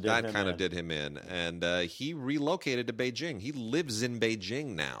 pretty much did him in. That kind of did him in, and he relocated to Beijing. He lives in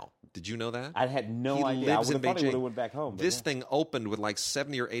Beijing now. Did you know that? I had no idea. I would have thought he would have went back home. This thing opened with like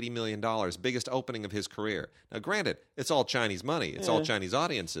 $70 or $80 million, biggest opening of his career. Now, granted, it's all Chinese money. It's all Chinese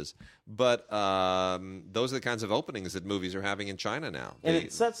audiences. But those are the kinds of openings that movies are having in China now. And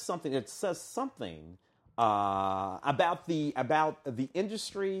it says something. It says something about the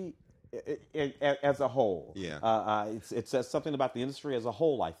industry as a whole. It says something about the industry as a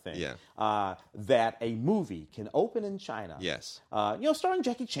whole, I think. That a movie can open in China. Yes. Starring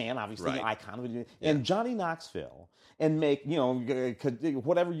Jackie Chan, obviously, an icon, and Johnny Knoxville, and make,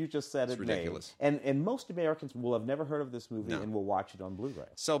 whatever you just said, it's ridiculous. And most Americans will have never heard of this movie and will watch it on Blu-ray.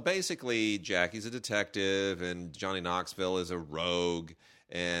 So basically, Jackie's a detective, and Johnny Knoxville is a rogue.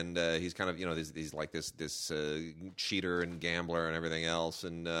 And he's kind of, he's like this cheater and gambler and everything else.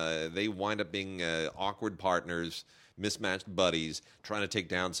 And they wind up being awkward partners, mismatched buddies, trying to take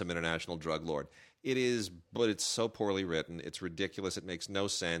down some international drug lord. But it's so poorly written. It's ridiculous. It makes no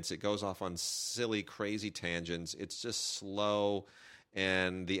sense. It goes off on silly, crazy tangents. It's just slow.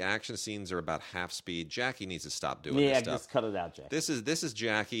 And the action scenes are about half speed. Jackie needs to stop doing this stuff. Yeah, just cut it out, Jackie. This is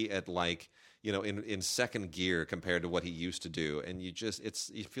Jackie at like, in second gear compared to what he used to do, and you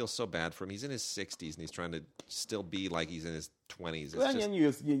feel so bad for him. He's in his 60s and he's trying to still be like he's in his 20s. Well, and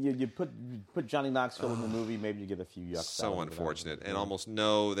you put Johnny Knoxville in the movie, maybe you get a few yucks. So unfortunate, and almost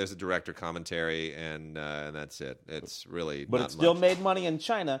there's a director commentary, and that's it. It's really, but it still made money in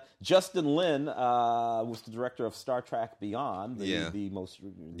China. Justin Lin was the director of Star Trek Beyond, the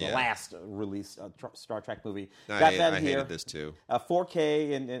last released Star Trek movie. I hated this too.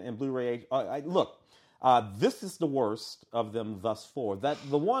 4K and Blu-ray. Look. This is the worst of them thus far.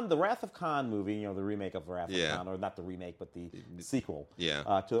 The Wrath of Khan movie, the remake of Wrath of Khan, or not the remake, but the sequel.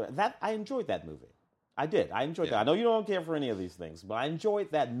 To that, I enjoyed that movie. I did. I enjoyed that. I know you don't care for any of these things, but I enjoyed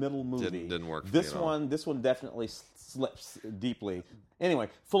that middle movie. Didn't work for this one. This one definitely slips deeply. Anyway,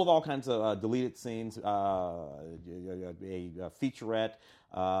 full of all kinds of deleted scenes, a featurette.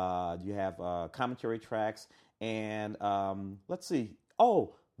 You have commentary tracks, and let's see.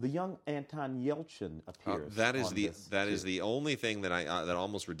 Oh. The young Anton Yelchin appears. That is the only thing that that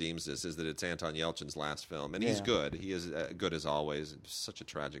almost redeems this, is that it's Anton Yelchin's last film, and he's good. He is good as always. Such a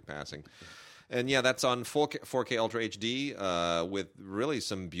tragic passing. And that's on 4K Ultra HD with really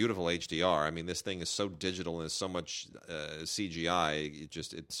some beautiful HDR. I mean, this thing is so digital and there's so much CGI.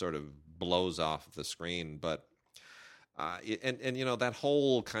 It sort of blows off the screen, but. That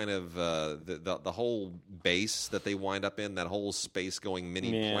whole kind of the whole base that they wind up in, that whole space going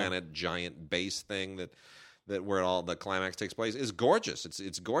mini planet giant base thing that where all the climax takes place is gorgeous.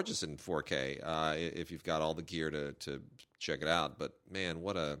 It's gorgeous in 4K if you've got all the gear to check it out. But man,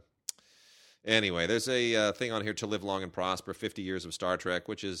 anyway, there's a thing on here, To Live Long and Prosper, 50 years of Star Trek,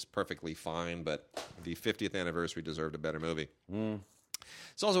 which is perfectly fine, but the 50th anniversary deserved a better movie.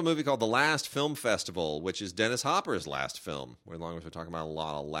 It's also a movie called The Last Film Festival, which is Dennis Hopper's last film. We're talking about a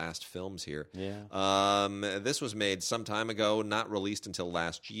lot of last films here. This was made some time ago, not released until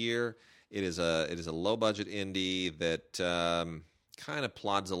last year. It is a low budget indie that kind of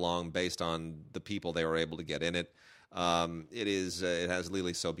plods along based on the people they were able to get in it. It has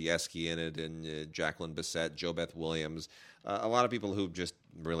Lily Sobieski in it, and Jacqueline Bisset, JoBeth Williams, a lot of people who just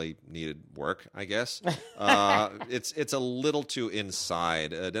really needed work, I guess. It's a little too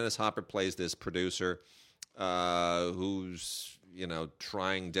inside. Dennis Hopper plays this producer who's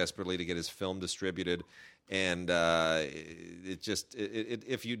trying desperately to get his film distributed. And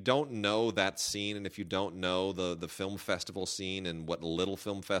if you don't know that scene, and if you don't know the film festival scene and what little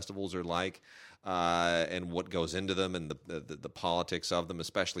film festivals are like, and what goes into them, and the politics of them,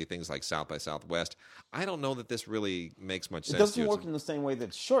 especially things like South by Southwest, I don't know that this really makes much sense. It doesn't work in the same way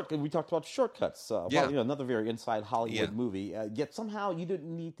that we talked about Shortcuts. Another very inside Hollywood movie. Yet somehow you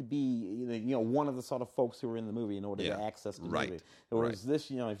didn't need to be one of the sort of folks who were in the movie in order to access the movie. Whereas this,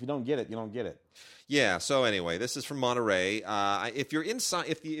 if you don't get it, you don't get it. Yeah. So anyway, this is from Monterey. If you're inside,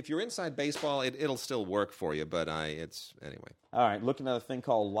 if you're inside baseball, it'll still work for you. But it's anyway. All right. Looking at a thing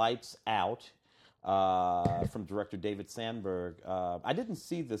called Lights Out. From director David Sandberg. I didn't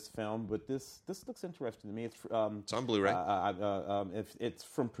see this film, but this looks interesting to me. It's on Blu-ray. It's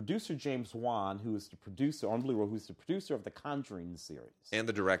from producer James Wan, who is the producer on Blu-ray, who's the producer of the Conjuring series and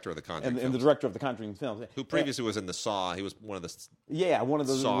the director of the Conjuring and the director of the Conjuring films, who previously was in the Saw. He was one of the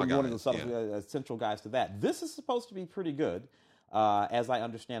central guys to that. This is supposed to be pretty good. As I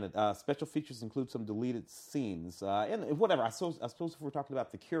understand it, special features include some deleted scenes and whatever. I suppose if we're talking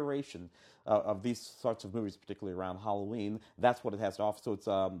about the curation of these sorts of movies, particularly around Halloween, that's what it has to offer. So it's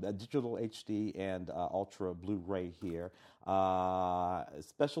a digital HD and Ultra Blu-ray here.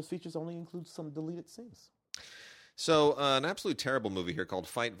 Special features only include some deleted scenes. So an absolute terrible movie here called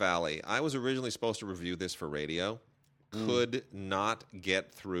Fight Valley. I was originally supposed to review this for radio. Could not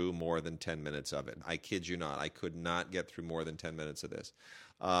get through more than 10 minutes of it. I kid you not. I could not get through more than 10 minutes of this.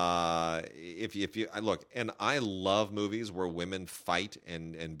 If you look, and I love movies where women fight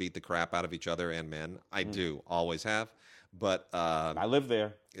and beat the crap out of each other and men. I do, always have. But I live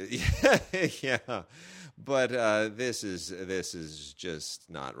there. Yeah. But this is just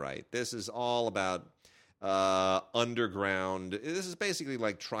not right. This is all about underground. This is basically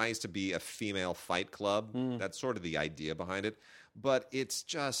tries to be a female fight club. That's sort of the idea behind it, but it's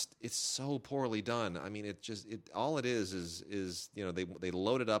so poorly done. I mean, all it is they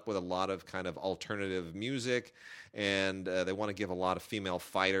load it up with a lot of kind of alternative music, and they want to give a lot of female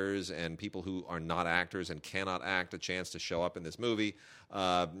fighters and people who are not actors and cannot act a chance to show up in this movie.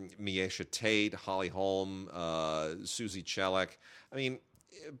 Miesha Tate, Holly Holm, Susie Chelek. I mean,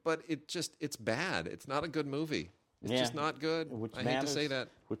 but it's bad. It's not a good movie. It's just not good. Hate to say that.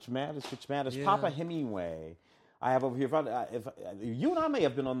 Which matters. Yeah. Papa Hemingway. I have over here. If you and I may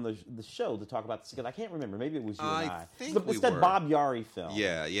have been on the show to talk about this, because I can't remember. Maybe it was you and I. It's that Bob Yari film.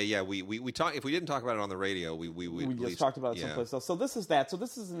 Yeah. We talk. If we didn't talk about it on the radio, we just talked about it someplace else. So this is that. So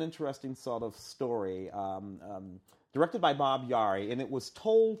this is an interesting sort of story. directed by Bob Yari, and it was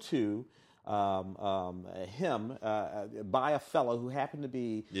told to him by a fellow who happened to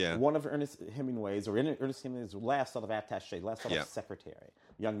be one of Ernest Hemingway's, or Ernest Hemingway's last sort of attaché, last sort of secretary,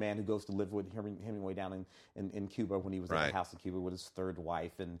 a young man who goes to live with Hemingway down in Cuba when he was at the house in Cuba with his third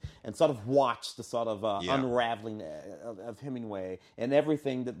wife, and sort of watched the sort of unraveling of Hemingway and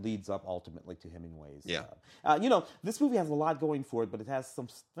everything that leads up ultimately to Hemingway's. This movie has a lot going for it, but it has some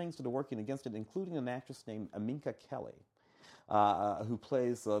things that are working against it, including an actress named Aminka Kelly. Who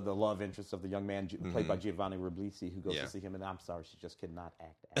plays the love interest of the young man played by Giovanni Ribisi, who goes to see him, and I'm sorry, she just cannot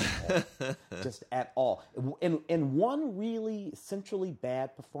act at all. Just at all. And one really centrally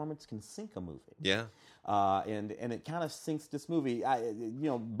bad performance can sink a movie. Yeah. And it kind of sinks this movie.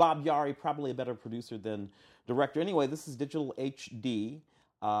 Bob Yari, probably a better producer than director. Anyway, this is digital HD.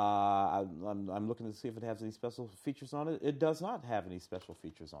 I'm looking to see if it has any special features on it. It does not have any special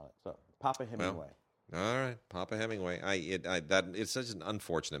features on it. So, Papa Hemingway. Well. All right, Papa Hemingway. It's such an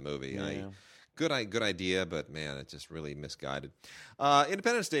unfortunate movie. Yeah. Good idea, but man, it's just really misguided.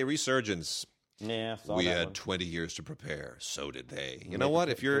 Independence Day resurgence. Yeah, we had 20 years to prepare. So did they. You know what?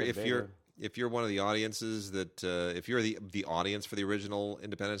 If you're one of the audiences that if you're the audience for the original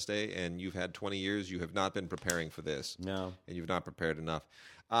Independence Day and you've had 20 years, you have not been preparing for this. No, and you've not prepared enough.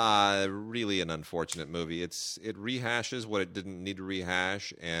 Really an unfortunate movie. It rehashes what it didn't need to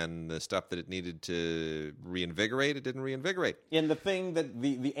rehash, and the stuff that it needed to reinvigorate, it didn't reinvigorate. And the thing that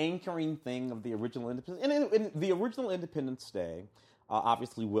the anchoring thing of the original Independence, and in the original Independence Day,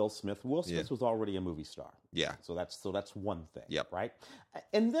 obviously Will Smith. Will Smith was already a movie star. Yeah. So that's one thing. Yep. Right.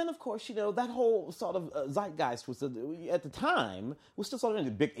 And then of course that whole sort of zeitgeist was at the time was still sort of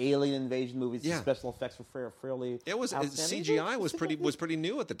into big alien invasion movies. Yeah. Special effects were fairly. It was CGI was pretty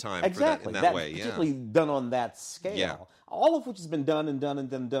new at the time. Exactly. For that way. Particularly done on that scale. Yeah. All of which has been done and done and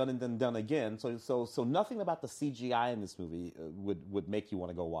then done and then done again. So nothing about the CGI in this movie would make you want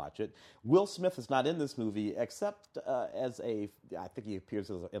to go watch it. Will Smith is not in this movie except as I think he appears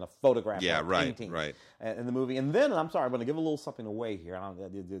in a photograph. Yeah, right. In the movie, and then I'm sorry, I'm going to give a little something away here.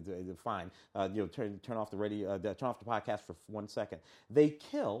 Fine, turn off the radio, turn off the podcast for 1 second. They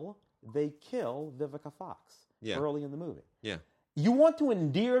kill Vivica Fox early in the movie. Yeah. You want to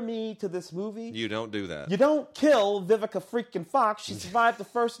endear me to this movie? You don't do that. You don't kill Vivica freaking Fox. She survived the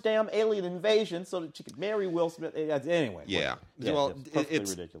first damn alien invasion so that she could marry Will Smith. Anyway. Yeah. Well,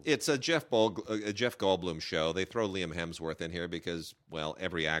 it's ridiculous. It's a Jeff Goldblum show. They throw Liam Hemsworth in here because, well,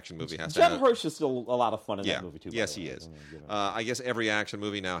 every action movie has to have... Jeff Hirsch is still a lot of fun in that movie, too. Yes, he is. I guess every action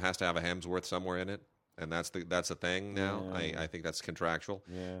movie now has to have a Hemsworth somewhere in it. And that's a thing now. Yeah. I think that's contractual.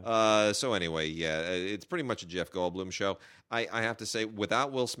 Yeah. So anyway, it's pretty much a Jeff Goldblum show. I have to say,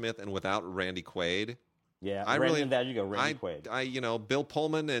 without Will Smith and without Randy Quaid, Randy Quaid. Bill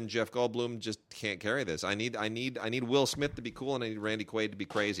Pullman and Jeff Goldblum just can't carry this. I need Will Smith to be cool, and I need Randy Quaid to be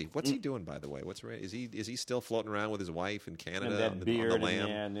crazy. What's he doing, by the way? Is he still floating around with his wife in Canada and that beard on the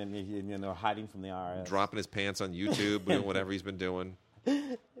lam? And hiding from the IRS, dropping his pants on YouTube, doing whatever he's been doing.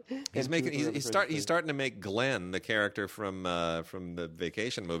 He's starting to make Glenn, the character from the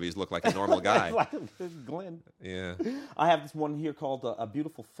Vacation movies, look like a normal guy. Glenn. Yeah. I have this one here called A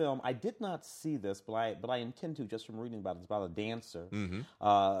Beautiful Film. I did not see this, but I intend to just from reading about it. It's about a dancer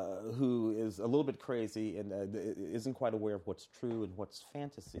who is a little bit crazy and isn't quite aware of what's true and what's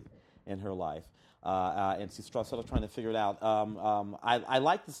fantasy in her life. And she's sort of trying to figure it out. I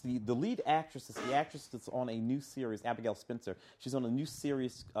like this. The lead actress is the actress that's on a new series, Abigail Spencer. She's on a new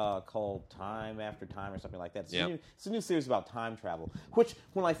series called Time After Time or something like that. It's a new series about time travel, which,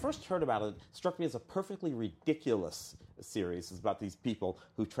 when I first heard about it, struck me as a perfectly ridiculous series. It's about these people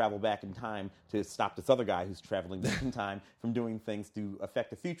who travel back in time to stop this other guy who's traveling back in time from doing things to affect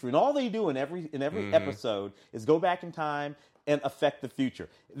the future. And all they do in every episode is go back in time and affect the future.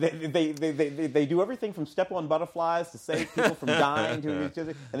 They do everything from step on butterflies to save people from dying to each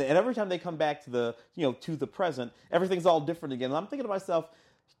other, and every time they come back to the present, everything's all different again. And I'm thinking to myself,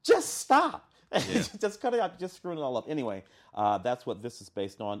 just stop. Yeah. Just cut it out. Just screwing it all up. Anyway, that's what this is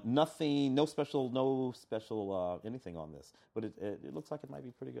based on. Nothing, no special anything on this, but it looks like it might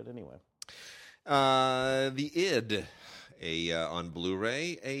be pretty good anyway. The Id. On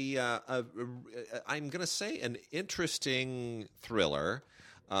Blu-ray, I'm going to say an interesting thriller.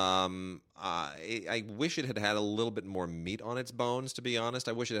 I wish it had had a little bit more meat on its bones. To be honest,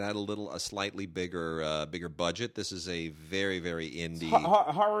 I wish it had a slightly bigger budget. This is a very, very indie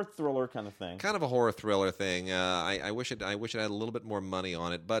horror thriller kind of thing. Kind of a horror thriller thing. I wish it had a little bit more money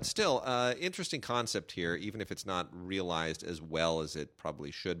on it, but still, interesting concept here, even if it's not realized as well as it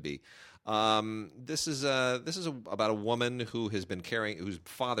probably should be. This is about a woman who has been whose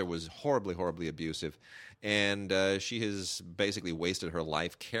father was horribly, horribly abusive, and she has basically wasted her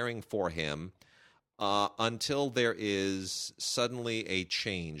life caring for him until there is suddenly a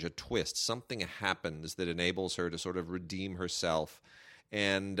change, a twist. Something happens that enables her to sort of redeem herself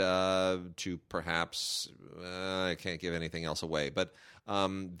and to perhaps I can't give anything else away, but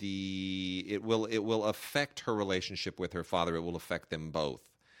it will affect her relationship with her father. It will affect them both.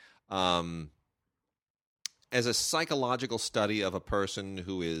 As a psychological study of a person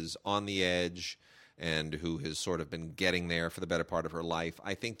who is on the edge and who has sort of been getting there for the better part of her life,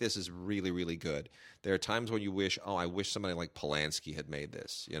 I think this is really, really good. There are times when you wish, I wish somebody like Polanski had made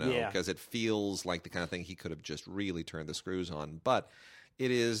this, because it feels like the kind of thing he could have just really turned the screws on. But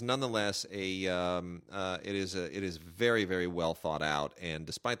it is nonetheless it is very, very well thought out, and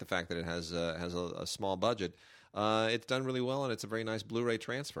despite the fact that it has a small budget, it's done really well, and it's a very nice Blu-ray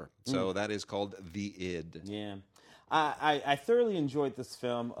transfer. So that is called The Id. Yeah. I thoroughly enjoyed this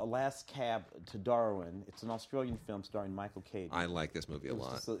film, A Last Cab to Darwin. It's an Australian film starring Michael Caine. I like this movie a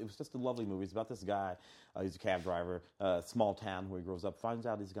lot. It was just a lovely movie. It's about this guy, he's a cab driver, small town where he grows up, finds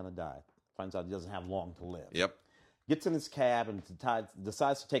out he's going to die, finds out he doesn't have long to live. Yep. Gets in his cab and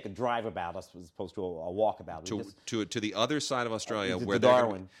decides to take a drive about us as opposed to a walkabout. To the other side of Australia, where they're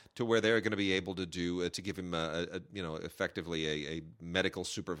going to be able to to give him effectively a medical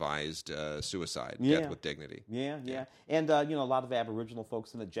supervised suicide, death with dignity. Yeah. And a lot of Aboriginal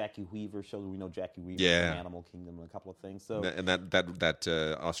folks in it. Jackie Weaver shows we know Jackie Weaver from Animal Kingdom and a couple of things. So and that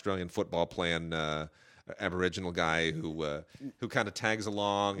Australian football playing. Aboriginal guy who kind of tags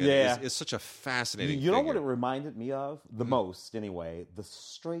along and is such a fascinating figure. What it reminded me of the most, anyway? The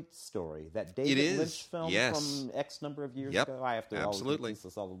Straight Story, that David Lynch film from X number of years ago. I have to always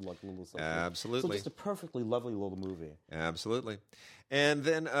this all like little stuff. Absolutely. So just a perfectly lovely little movie. Absolutely. And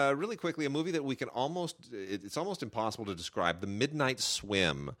then really quickly, a movie that we can it's almost impossible to describe, The Midnight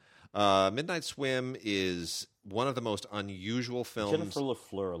Swim. Midnight Swim is one of the most unusual films. Jennifer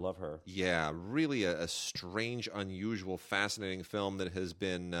LaFleur, I love her. Yeah, really a strange, unusual, fascinating film that has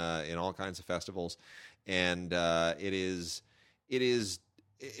been in all kinds of festivals, and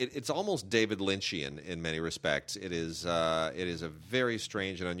it's almost David Lynchian in many respects. It is a very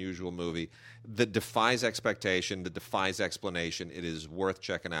strange and unusual movie that defies expectation, that defies explanation. It is worth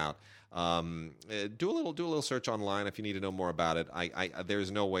checking out. Do a little search online if you need to know more about it. There's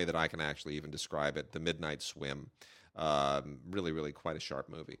no way that I can actually even describe it. The Midnight Swim, really, really quite a sharp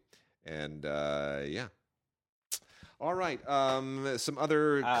movie, and yeah. All right. Some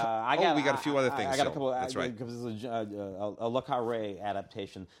other. We got a few other things. I got a couple. That's right. Because it's a Le Carré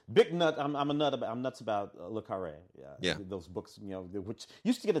adaptation. Big nut. I'm nuts about Le Carré. Yeah. Those books, which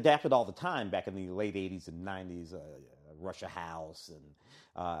used to get adapted all the time back in the late '80s and '90s. Russia House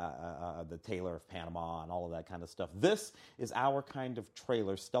and the Tailor of Panama and all of that kind of stuff. This is our kind of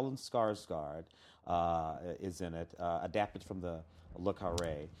trailer. Stellan Skarsgård is in it, adapted from the Le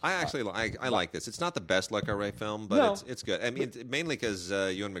Carré. I like this. It's not the best Le Carré film, but it's good. I mean, mainly because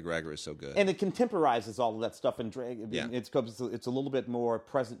Ewan McGregor is so good, and it contemporizes all of that stuff. And it's a little bit more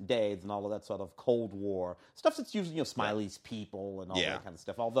present day than all of that sort of Cold War stuff that's using Smiley's people and all that kind of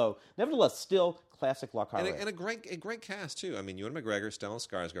stuff. Although, nevertheless, still classic Le Carré. And a great cast too. I mean, Ewan McGregor, Stellan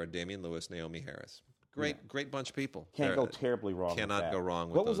Skarsgård, Damian Lewis, Naomi Harris. Great bunch of people. Can't go terribly wrong. Cannot go wrong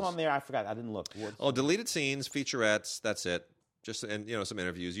with what was on there? I forgot. I didn't look. Deleted scenes, featurettes. That's it. Just some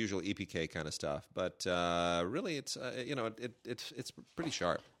interviews, usual EPK kind of stuff, but really, it's it's pretty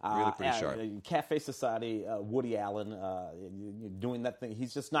sharp, really pretty sharp. Cafe Society, Woody Allen doing that thing.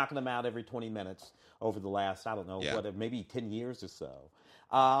 He's just knocking them out every 20 minutes over the last maybe 10 years or so.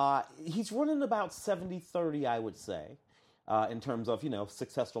 He's running about 70-30, I would say. In terms of,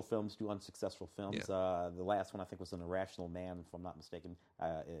 successful films to unsuccessful films. Yeah. The last one, I think, was An Irrational Man, if I'm not mistaken.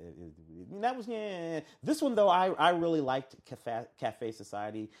 That was, This one, though, I really liked Cafe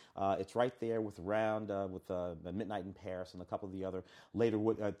Society. It's right there with Midnight in Paris and a couple of the other later.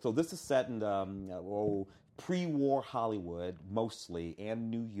 So this is set in pre-war Hollywood, mostly, and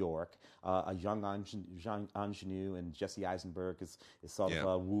New York. A young ingenue, and Jesse Eisenberg is sort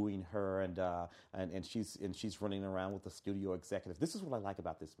of wooing her, and she's running around with the studio executive. This is what I like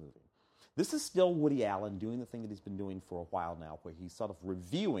about this movie. This is still Woody Allen doing the thing that he's been doing for a while now, where he's sort of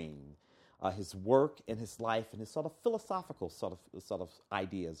reviewing his work and his life and his sort of philosophical sort of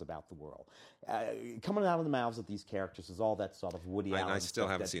ideas about the world. Coming out of the mouths of these characters is all that sort of Woody Allen. I still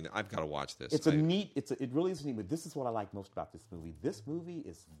haven't seen it. I've got to watch this. It really is neat. But this is what I like most about this movie. This movie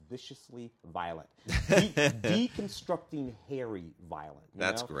is viciously violent, deconstructing hairy violent.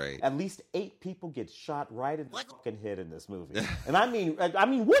 That's great. At least 8 people get shot right in the fucking head in this movie. And I mean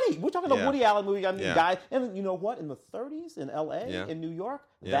Woody. We're talking about Woody Allen movie. I mean, guys. And you know what? In the 30s in L.A. in New York,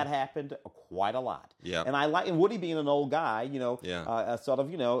 that happened quite a lot. Yeah. And I like, and Woody being an old guy, sort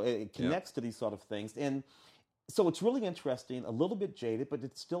of, it connects to these sort of things. And so it's really interesting, a little bit jaded, but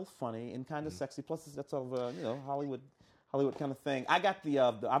it's still funny and kind of sexy. Plus, it's sort of, Hollywood kind of thing. I got the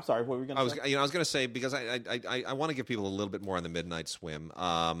I'm sorry, what were you going to say? I was going to say, because I want to give people a little bit more on the Midnight Swim.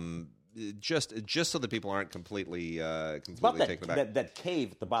 Just so that people aren't completely taken aback. That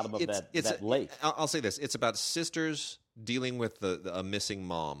cave at the bottom of that lake. I'll say this: it's about sisters dealing with a missing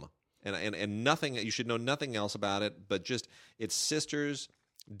mom, and nothing. You should know nothing else about it, but just it's sisters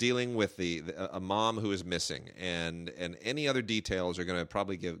dealing with a mom who is missing, and any other details are going to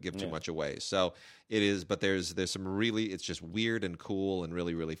probably give too much away. So it is, but there's some really, it's just weird and cool and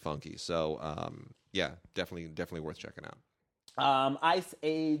really really funky. So definitely worth checking out. Ice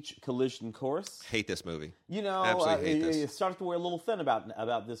Age Collision Course. Hate this movie. Absolutely hate this. It starts to wear a little thin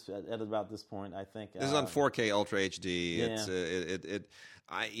about this at about this point. I think this is on 4K Ultra HD. Yeah.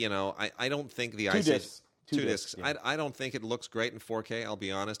 I don't think the Ice Age. Two discs. Yeah. I don't think it looks great in 4K. I'll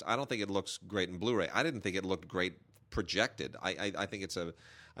be honest. I don't think it looks great in Blu-ray. I didn't think it looked great projected. I think it's a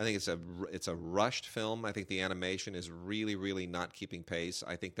rushed film. I think the animation is really, really not keeping pace.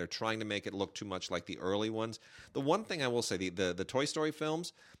 I think they're trying to make it look too much like the early ones. The one thing I will say, the Toy Story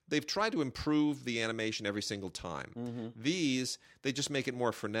films, they've tried to improve the animation every single time. Mm-hmm. These, they just make it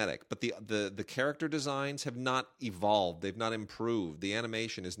more frenetic. But the character designs have not evolved. They've not improved. The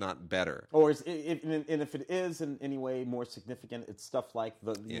animation is not better. Or if it is in any way more significant, it's stuff like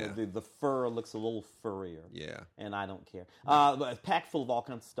the fur looks a little furrier. Yeah. And I don't care. But it's packed full of all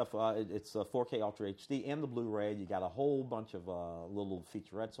kinds of stuff. It's 4K Ultra HD and the Blu-ray. You got a whole bunch of little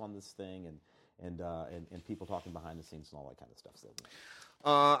featurettes on this thing and people talking behind the scenes and all that kind of stuff. So,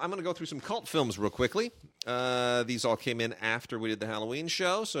 I'm going to go through some cult films real quickly. These all came in after we did the Halloween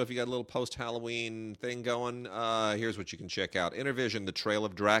show, so if you got a little post-Halloween thing going, here's what you can check out. Intervision, The Trail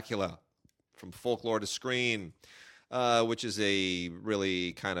of Dracula, From Folklore to Screen, which is a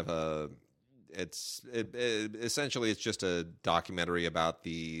really kind of essentially it's just a documentary about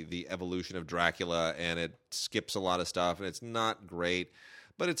the evolution of Dracula, and it skips a lot of stuff, and it's not great,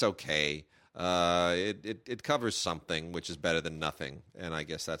 but it's okay. It covers something, which is better than nothing, and I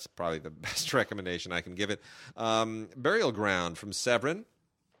guess that's probably the best recommendation I can give it. Burial Ground from Severin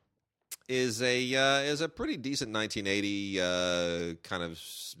is a pretty decent 1980 kind of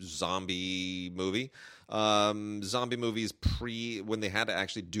zombie movie. Zombie movies when they had to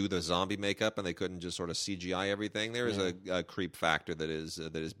actually do the zombie makeup and they couldn't just sort of CGI everything. There is a creep factor that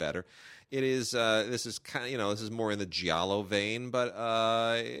is better. It is this is kind of, this is more in the giallo vein, but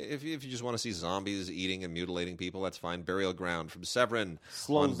if you just want to see zombies eating and mutilating people, that's fine. Burial Ground from Severin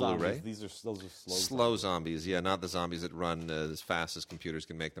on Blu-ray. Those are slow zombies. Yeah, not the zombies that run as fast as computers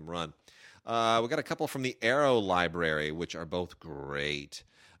can make them run. We got a couple from the Arrow library, which are both great.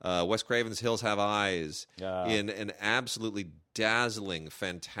 Wes Craven's Hills Have Eyes in an absolutely dazzling,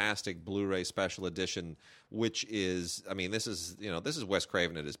 fantastic Blu-ray special edition, which is, this is Wes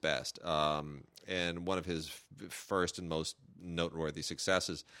Craven at his best, and one of his first and most noteworthy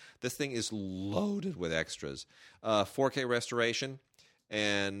successes. This thing is loaded with extras, 4K restoration,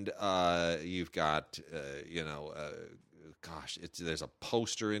 and you've got there's a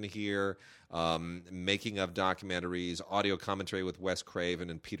poster in here, making of documentaries, audio commentary with Wes Craven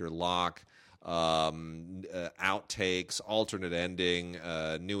and Peter Locke, outtakes, alternate ending,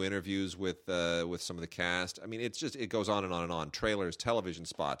 new interviews with some of the cast. It goes on and on and on. Trailers, television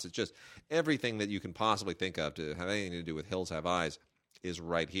spots. It's just everything that you can possibly think of to have anything to do with Hills Have Eyes is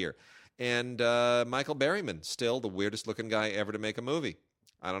right here. And Michael Berryman, still the weirdest looking guy ever to make a movie.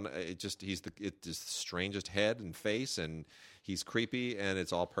 I don't know. He's the strangest head and face, and he's creepy, and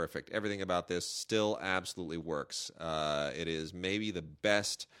it's all perfect. Everything about this still absolutely works. It is maybe the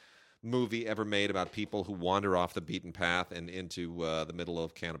best movie ever made about people who wander off the beaten path and into the middle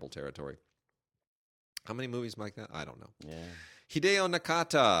of cannibal territory. How many movies like that? I don't know. Yeah. Hideo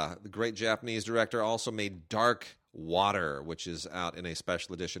Nakata, the great Japanese director, also made Dark Water, which is out in a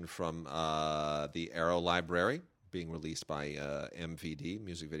special edition from the Arrow Library, being released by MVD,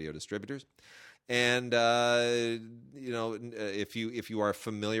 Music Video Distributors. And if you are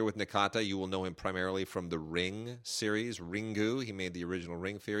familiar with Nakata, you will know him primarily from the Ring series, Ringu. He made the original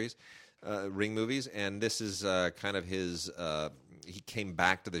Ring series. Ring movies, and this is kind of his. He came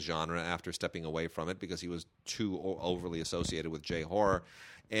back to the genre after stepping away from it because he was too overly associated with J-horror.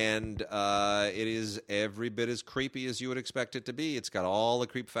 And it is every bit as creepy as you would expect it to be. It's got all the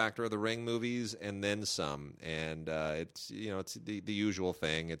creep factor of the Ring movies and then some. And it's the usual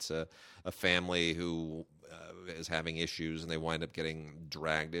thing. It's a family who is having issues, and they wind up getting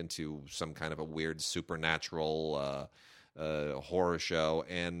dragged into some kind of a weird supernatural horror show,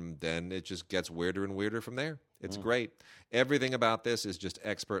 and then it just gets weirder and weirder from there. It's great. Everything about this is just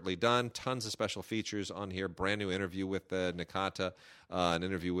expertly done. Tons of special features on here. Brand new interview with Nakata, an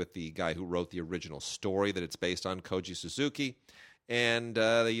interview with the guy who wrote the original story that it's based on, Koji Suzuki. And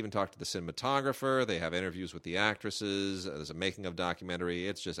they even talked to the cinematographer. They have interviews with the actresses. There's a making of documentary.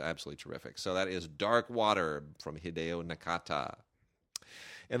 It's just absolutely terrific. So that is Dark Water from Hideo Nakata.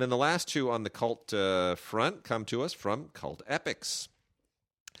 And then the last two on the cult front come to us from Cult Epics.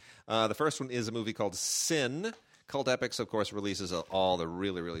 The first one is a movie called Sin. Cult Epics, of course, releases all the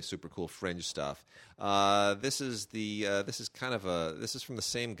really, really super cool fringe stuff. This is from the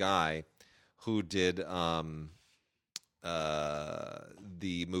same guy who did the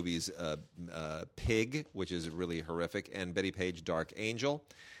movies Pig, which is really horrific, and Betty Page Dark Angel.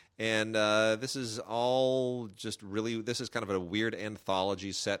 And this is all just really. This is kind of a weird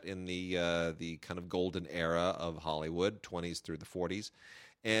anthology set in the kind of golden era of Hollywood, 20s through the 40s,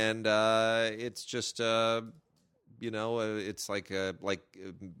 and it's just it's like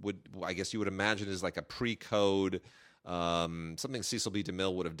I guess you would imagine is like a pre-code. Something Cecil B.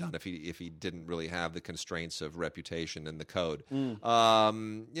 DeMille would have done if he didn't really have the constraints of reputation and the code.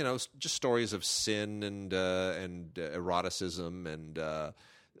 Just stories of sin and eroticism and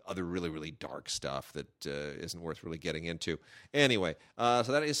other really, really dark stuff that isn't worth really getting into. Anyway, so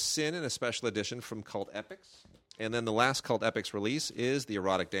that is Sin in a special edition from Cult Epics. And then the last Cult Epics release is The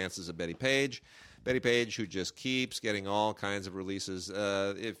Erotic Dances of Betty Page. Betty Page, who just keeps getting all kinds of releases.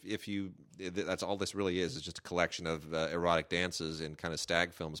 That's all this really is just a collection of erotic dances in kind of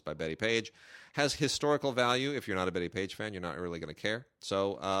stag films by Betty Page. Has historical value. If you're not a Betty Page fan, you're not really going to care.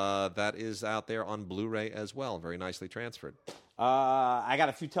 So that is out there on Blu-ray as well. Very nicely transferred. I got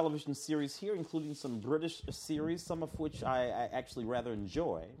a few television series here, including some British series, some of which I actually rather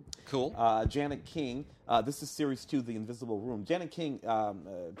enjoy. Cool. Janet King. This is Series 2, The Invisible Room. Janet King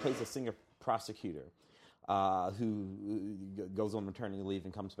plays a singer prosecutor who goes on maternity leave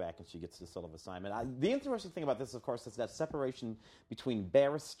and comes back, and she gets this sort of assignment. The interesting thing about this, of course, is that separation between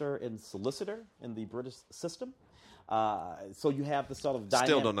barrister and solicitor in the British system. So you have the sort of dynamic.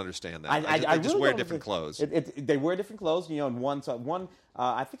 Still don't understand that. I just wear different clothes. They wear different clothes, and one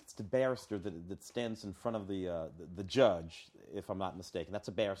I think it's the barrister that stands in front of the judge, if I'm not mistaken. That's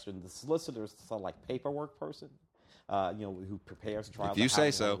a barrister, and the solicitor is sort of like paperwork person. Who prepares trials. If you say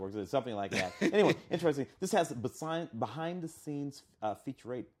so. Something like that. Anyway, interesting. This has behind-the-scenes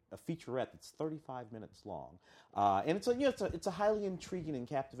featurette that's 35 minutes long, and it's a highly intriguing and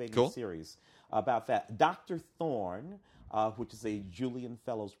captivating series about that. Dr. Thorne, which is a Julian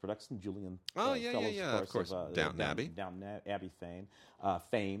Fellows production. Julian Fellows, of course, Downton Abbey. Downton Abbey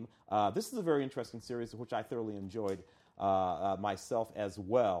fame. This is a very interesting series, which I thoroughly enjoyed myself as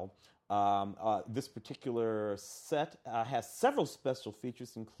well. This particular set has several special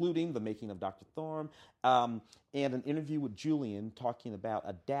features, including the making of Dr. Thorne and an interview with Julian talking about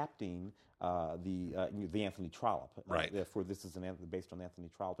adapting the Anthony Trollope. Right. Therefore, this is based on Anthony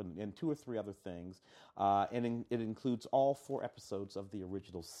Trollope, and two or three other things. And it includes all 4 episodes of the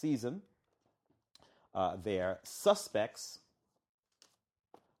original season. There, Suspects.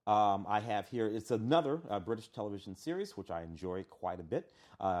 I have here, it's another British television series, which I enjoy quite a bit,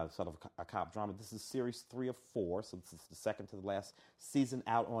 sort of a cop drama. This is series 3 of 4, so this is the second to the last season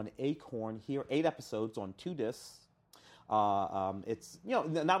out on Acorn here. 8 episodes on 2 discs. It's,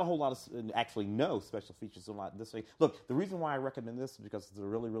 not a whole lot of, actually no special features on this thing. Look, the reason why I recommend this is because it's a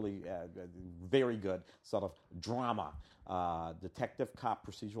really, really very good sort of drama, detective cop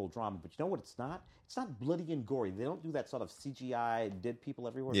procedural drama. But you know what it's not? It's not bloody and gory. They don't do that sort of CGI dead people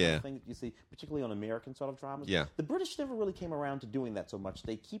everywhere kind of thing that you see, particularly on American sort of dramas. Yeah. The British never really came around to doing that so much.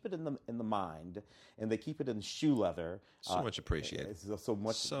 They keep it in the mind, and they keep it in shoe leather. So much appreciated. So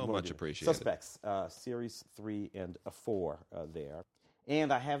much appreciated. Suspects, series 3 and 4 there.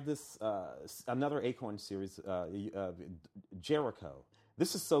 And I have this another Acorn series, Jericho.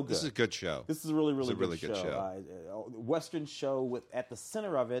 This is so good. This is a good show. This is a really, really, good show. Western show at the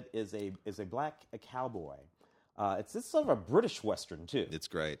center of it is a black cowboy. It's sort of a British Western too. It's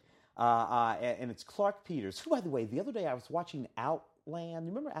great. And it's Clark Peters, who, by the way, the other day I was watching Outland.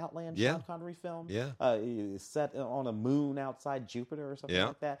 You remember Outland, Yeah. Sean Connery film? Yeah. Set on a moon outside Jupiter or something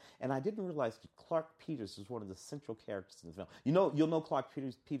like that. And I didn't realize Clark Peters was one of the central characters in the film. You'll know Clark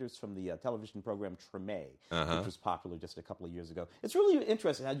Peters from the television program Treme, which was popular just a couple of years ago. It's really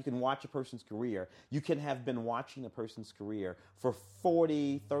interesting how you can watch a person's career. You can have been watching a person's career for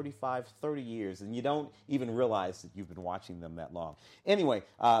 40, 35, 30 years, and you don't even realize that you've been watching them that long. Anyway,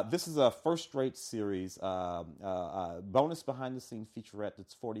 this is a first-rate series, bonus behind-the-scenes featurette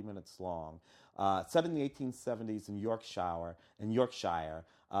that's 40 minutes long, set in the 1870s in Yorkshire.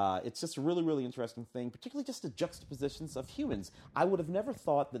 It's just a really, really interesting thing, particularly just the juxtapositions of humans. I would have never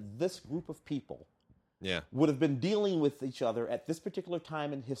thought that this group of people would have been dealing with each other at this particular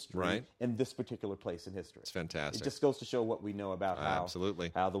time in history, in this particular place in history. It's fantastic. It just goes to show what we know about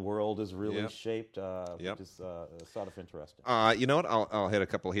how the world is really shaped, which is sort of interesting. You know what? I'll hit a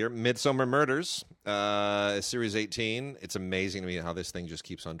couple here. Midsomer Murders, Series 18. It's amazing to me how this thing just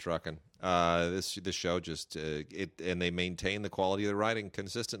keeps on trucking. This show just and they maintain the quality of the writing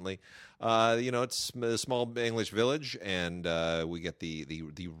consistently. It's a small English village, and we get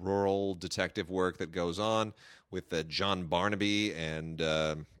the rural detective work that goes on with John Barnaby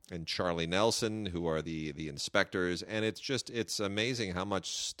and Charlie Nelson, who are the inspectors, and it's amazing how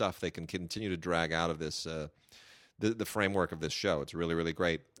much stuff they can continue to drag out of this. The framework of this show. It's really, really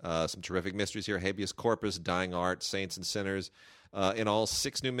great. Some terrific mysteries here. Habeas Corpus, Dying Art, Saints and Sinners. In all,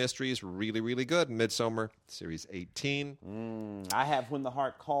 6 new mysteries. Really, really good. Midsomer, Series 18. I have When the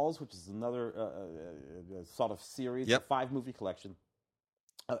Heart Calls, which is another sort of series, a 5-movie collection.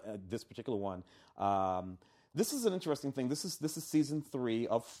 This particular one. This is an interesting thing. This is season 3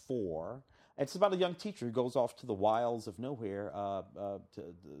 of 4. It's about a young teacher who goes off to the wilds of nowhere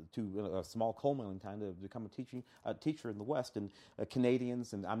to a small coal mining town to become a teacher in the West. And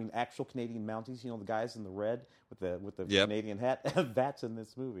Canadians, and I mean actual Canadian Mounties, the guys in the red with the Canadian hat, that's in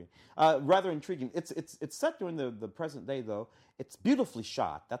this movie. Rather intriguing. It's set during the present day, though. It's beautifully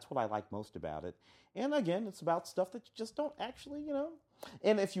shot. That's what I like most about it. And again, it's about stuff that you just don't actually,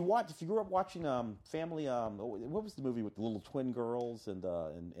 And if you grew up watching Family, what was the movie with the little twin girls and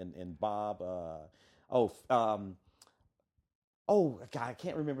Bob? God, I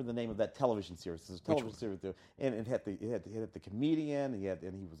can't remember the name of that television series. There's a television series, and it had the comedian.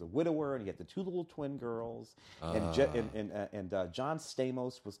 And he was a widower, and he had the 2 little twin girls. And John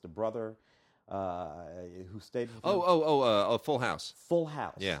Stamos was the brother. Who stayed with him. Full House. Full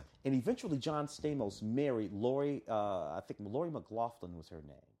House. Yeah. And eventually John Stamos married Lori, I think Lori McLaughlin was her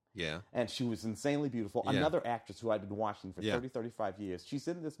name. Yeah. And she was insanely beautiful. Yeah. Another actress who I'd been watching for 30, 35 years. She's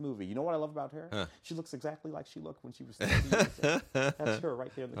in this movie. You know what I love about her? Huh. She looks exactly like she looked when she was 30 years old. That's her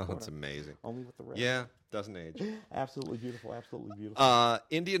right there in the corner. That's amazing. Only with the red. Yeah. Doesn't age. Absolutely beautiful. Absolutely beautiful.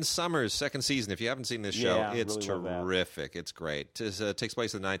 Indian Summers, 2nd season. If you haven't seen this show, it's really terrific. It's great. It takes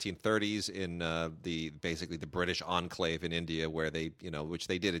place in the 1930s in basically the British enclave in India, where they, which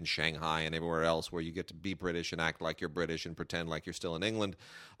they did in Shanghai and everywhere else, where you get to be British and act like you're British and pretend like you're still in England,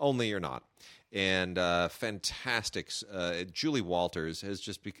 only you're not. And fantastic. Julie Walters has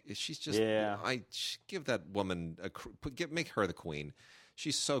she's just. Yeah. I give that woman make her the queen.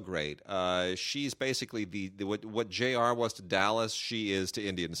 She's so great. She's basically what JR was to Dallas, she is to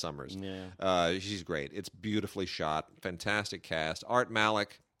Indian Summers. Yeah. She's great. It's beautifully shot. Fantastic cast. Art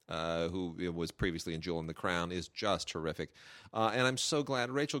Malik, who was previously in Jewel and the Crown, is just terrific. And I'm so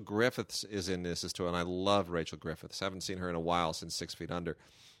glad Rachel Griffiths is in this as well. And I love Rachel Griffiths. Haven't seen her in a while since 6 Feet Under.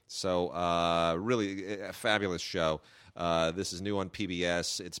 So really a fabulous show. This is new on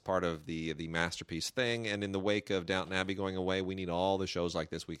PBS. It's part of the Masterpiece thing. And in the wake of Downton Abbey going away, we need all the shows like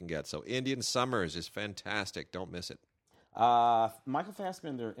this we can get. So Indian Summers is fantastic. Don't miss it. Michael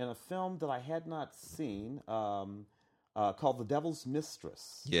Fassbender in a film that I had not seen called The Devil's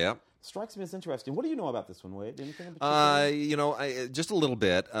Mistress. Yeah. Strikes me as interesting. What do you know about this one, Wade? Anything in particular? Just a little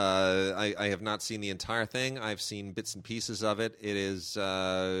bit. I have not seen the entire thing. I've seen bits and pieces of it. It is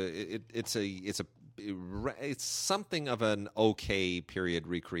it's something of an okay period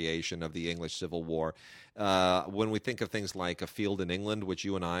recreation of the English Civil War. When we think of things like A Field in England, which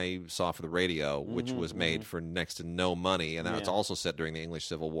you and I saw for the radio, which was made for next to no money, and that's also set during the English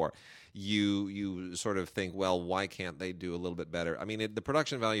Civil War, you sort of think, well, why can't they do a little bit better? I mean, the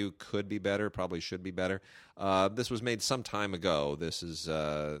production value could be better, probably should be better. This was made some time ago. This is,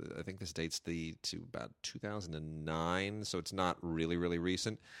 I think this dates to about 2009, so it's not really, really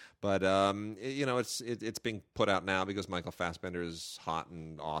recent. But it's being put out now because Michael Fassbender is hot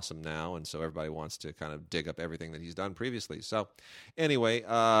and awesome now, and so everybody wants to kind of dig up everything that he's done previously. So anyway,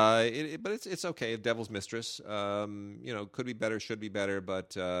 but it's okay. Devil's Mistress, could be better, should be better, but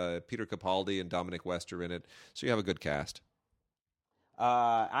Peter Capaldi and Dominic West are in it, so you have a good cast.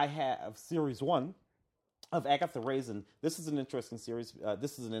 I have series 1 of Agatha Raisin. This is an interesting series.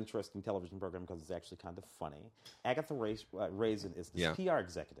 This is an interesting television program because it's actually kind of funny. Agatha Raisin is this PR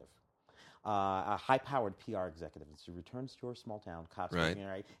executive, a high-powered PR executive. And she returns to her small town,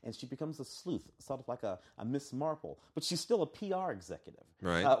 right, and she becomes a sleuth, sort of like a Miss Marple. But she's still a PR executive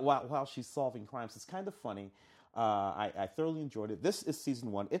while she's solving crimes. It's kind of funny. I thoroughly enjoyed it. This is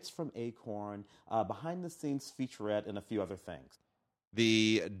season 1. It's from Acorn, behind-the-scenes featurette, and a few other things.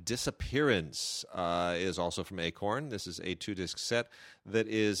 The Disappearance is also from Acorn. This is a 2-disc set that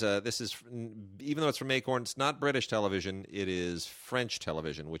is, even though it's from Acorn, it's not British television. It is French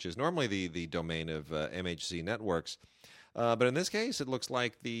television, which is normally the domain of MHC Networks. But in this case, it looks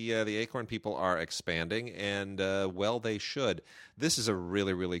like the Acorn people are expanding, and well, they should. This is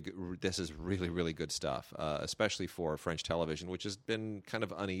really, really good stuff, especially for French television, which has been kind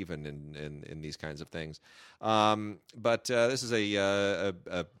of uneven in these kinds of things. But this is a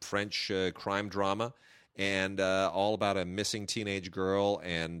French crime drama. And all about a missing teenage girl,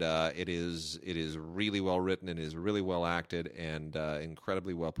 and it is really well written and is really well acted and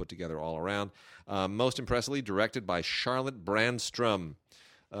incredibly well put together all around. Most impressively, directed by Charlotte Brandstrom,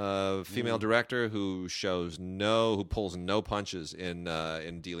 female director who pulls no punches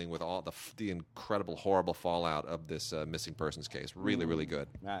in dealing with all the incredible, horrible fallout of this missing persons case. Really good.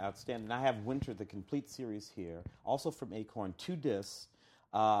 Outstanding. I have Winter, the complete series here, also from Acorn, 2 discs.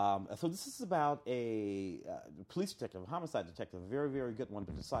 So this is about a police detective, a homicide detective, a very, very good one,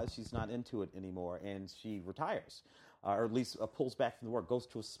 but decides she's not into it anymore, and she retires, or at least pulls back from the work, goes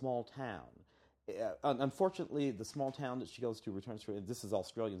to a small town. Unfortunately, the small town that she goes to returns to, this is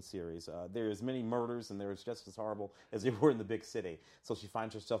Australian series, there's many murders, and they're just as horrible as they were in the big city. So she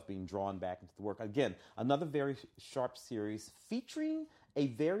finds herself being drawn back into the work. Again, another very sharp series featuring a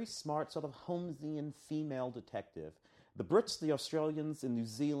very smart, sort of Holmesian female detective. The Brits, the Australians, and New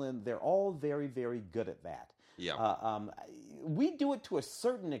Zealand, they're all very, very good at that. Yeah. We do it to a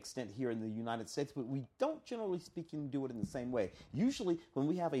certain extent here in the United States, but we don't, generally speaking, do it in the same way. Usually, when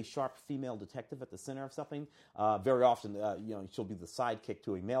we have a sharp female detective at the center of something, very often, she'll be the sidekick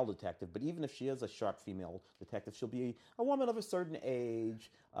to a male detective. But even if she is a sharp female detective, she'll be a woman of a certain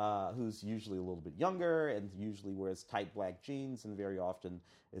age who's usually a little bit younger and usually wears tight black jeans, and very often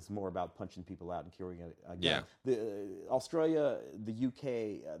it's more about punching people out and curing it again. Yeah. Australia, the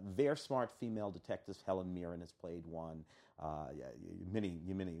UK, their smart female detectives, Helen Mirren has played one. Many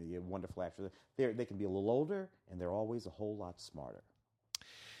wonderful actors. They can be a little older, and they're always a whole lot smarter.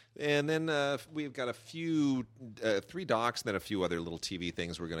 And then we've got a few, 3 docs, and then a few other little TV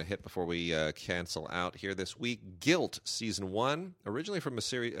things we're going to hit before we cancel out here this week. Guilt, Season 1, originally from a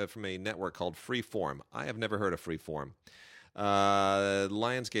series from a network called Freeform. I have never heard of Freeform.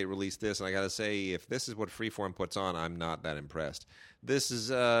 Lionsgate released this, and I got to say, if this is what Freeform puts on, I'm not that impressed. This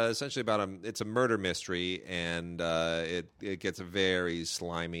is essentially about it's a murder mystery, and it gets very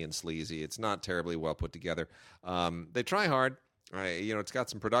slimy and sleazy. It's not terribly well put together. They try hard. It's got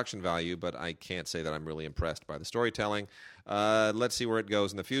some production value, but I can't say that I'm really impressed by the storytelling. Let's see where it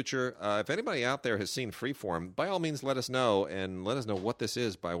goes in the future. If anybody out there has seen Freeform, by all means, let us know, and let us know what this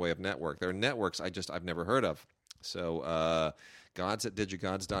is by way of network. There are networks I've never heard of. So,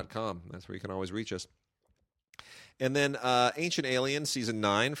 gods@digigods.com. That's where you can always reach us. And then Ancient Aliens Season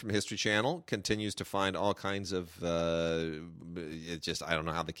 9 from History Channel continues to find all kinds of, I don't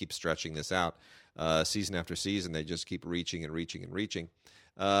know how they keep stretching this out. Season after season, they just keep reaching and reaching and reaching.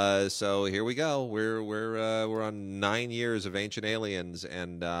 So here we go. We're on 9 years of Ancient Aliens,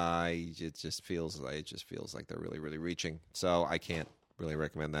 and it just feels like they're really, really reaching. So I can't really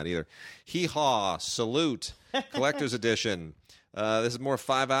recommend that either. Hee Haw, Salute, Collector's Edition. This is more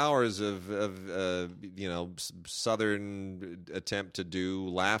 5 hours of Southern attempt to do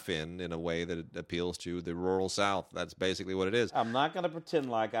laugh-in a way that it appeals to the rural South. That's basically what it is. I'm not going to pretend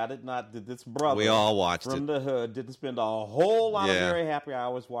like I did this brother. We all watched from the hood didn't spend a whole lot of very happy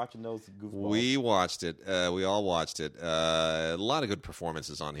hours watching those goofballs. We watched it. We all watched it. A lot of good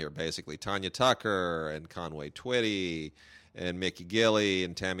performances on here, basically. Tanya Tucker and Conway Twitty and Mickey Gilley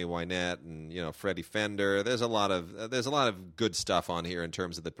and Tammy Wynette and Freddie Fender. There's a lot of good stuff on here in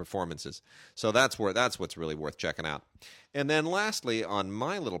terms of the performances. So that's what's really worth checking out. And then lastly, on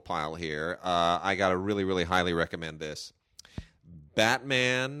my little pile here, I got to really, really highly recommend this.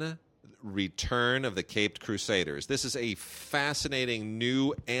 Batman: Return of the Caped Crusaders. This is a fascinating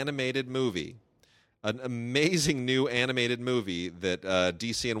new animated movie. An amazing new animated movie that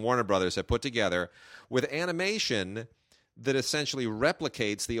DC and Warner Brothers have put together with animation that essentially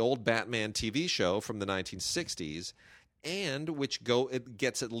replicates the old Batman TV show from the 1960s, and it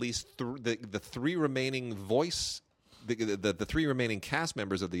gets at least the 3 remaining voice the three remaining cast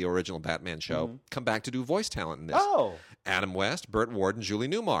members of the original Batman show come back to do voice talent in this. Oh. Adam West, Burt Ward, and Julie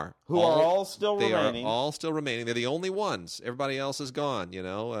Newmar. Who are all still remaining. They are all still remaining. They're the only ones. Everybody else is gone, you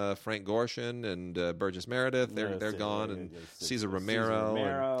know. Frank Gorshin and Burgess Meredith, they're gone. And Cesar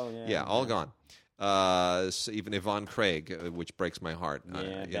Romero. Yeah, all gone. So even Yvonne Craig, which breaks my heart.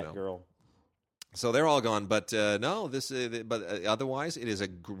 Yeah, that girl. So they're all gone, but no. Otherwise, it is a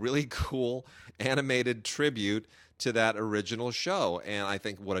really cool animated tribute to that original show, and I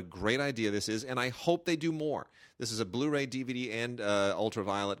think what a great idea this is, and I hope they do more. This is a Blu-ray, DVD, and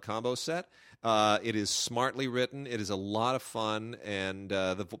ultraviolet combo set. It is smartly written. It is a lot of fun, and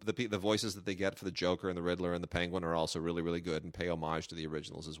the voices that they get for the Joker and the Riddler and the Penguin are also really, really good and pay homage to the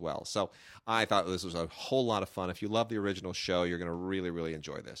originals as well. So I thought this was a whole lot of fun. If you love the original show, you're going to really, really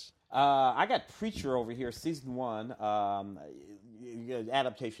enjoy this. I got Preacher over here, season 1,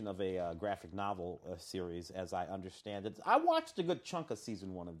 adaptation of a graphic novel series, as I understand it. I watched a good chunk of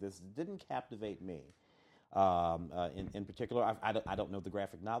season 1 of this. It didn't captivate me. In particular, I don't know the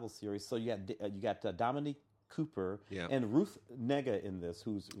graphic novel series. So you got Dominique Cooper and Ruth Negga in this,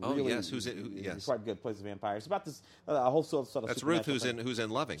 who's really quite good. Plays a vampire. It's about this whole sort of. That's Ruth, who's in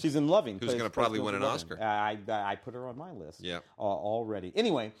Loving. She's in Loving. Who's going to probably win an Oscar? I put her on my list. Already.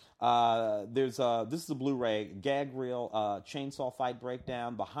 Anyway, this is a Blu-ray gag reel, chainsaw fight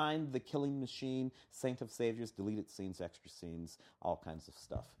breakdown, Behind the Killing Machine, Saint of Saviors, deleted scenes, extra scenes, all kinds of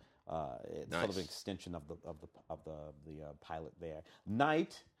stuff. It's sort of an extension of the pilot there.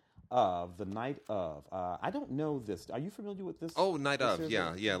 Night of. I don't know this. Are you familiar with this? Oh, Night of.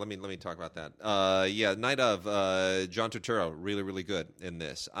 Yeah. Let me talk about that. Night of. John Turturro, really, really good in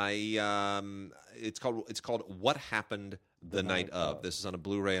this. It's called What Happened the Night of. This is on a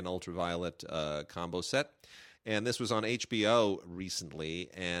Blu-ray and ultraviolet combo set. And this was on HBO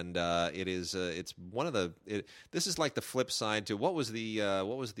recently, and it's one of the. This is like the flip side to what was the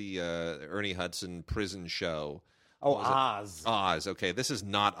Ernie Hudson prison show? Oh, Oz. Oz. Okay, this is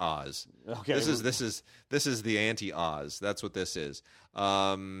not Oz. Okay, this is the anti-Oz. That's what this is.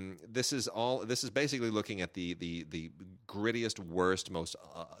 This is basically looking at the grittiest, worst, most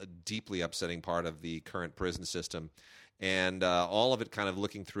deeply upsetting part of the current prison system. And all of it kind of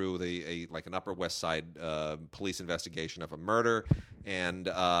looking through like an Upper West Side police investigation of a murder, and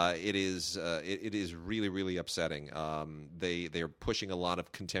it is really, really upsetting. They're pushing a lot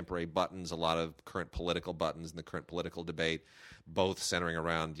of contemporary buttons, a lot of current political buttons in the current political debate, both centering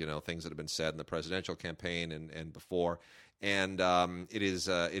around things that have been said in the presidential campaign and before. And it is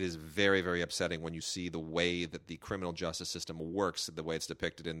very, very upsetting when you see the way that the criminal justice system works, the way it's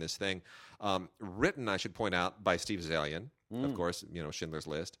depicted in this thing. Written, I should point out, by Steve Zalian, of course, Schindler's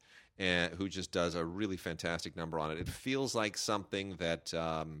List, and who just does a really fantastic number on it. It feels like something that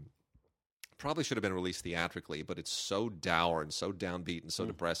probably should have been released theatrically, but it's so dour and so downbeat and so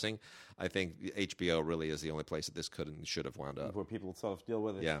depressing. I think HBO really is the only place that this could and should have wound up. Where people sort of deal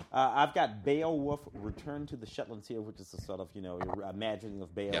with it. Yeah. I've got Beowulf Return to the Shetlands here, which is a sort of, imagining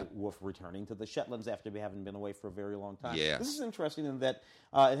of Beowulf returning to the Shetlands after we haven't been away for a very long time. Yes. This is interesting in that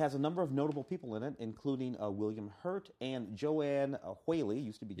it has a number of notable people in it, including William Hurt and Joanne Whaley,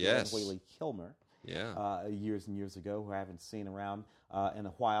 used to be Joanne Whaley Kilmer. Yeah. Years and years ago, who I haven't seen around in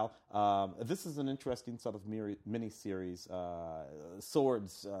a while. This is an interesting sort of mini-series.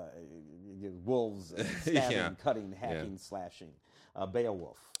 Swords, wolves, stabbing, cutting, hacking, slashing.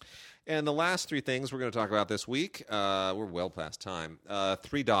 Beowulf. And the last three things we're going to talk about this week, we're well past time.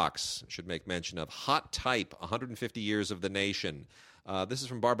 Three docs should make mention of. Hot Type, 150 Years of the Nation. This is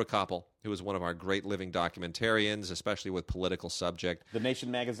from Barbara Koppel, who is one of our great living documentarians, especially with political subject. The Nation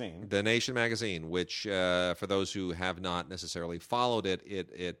magazine. The Nation magazine, which, for those who have not necessarily followed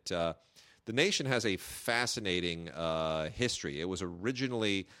it, The Nation has a fascinating history. It was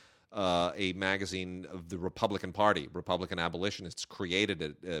originally a magazine of the Republican Party, Republican abolitionists created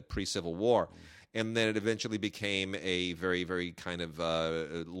it pre-Civil War. And then it eventually became a very, very kind of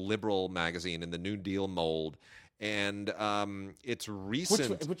liberal magazine in the New Deal mold. And it's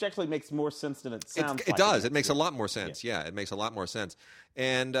recent, which actually makes more sense than it sounds. It does. It makes a lot more sense. Yeah, it makes a lot more sense.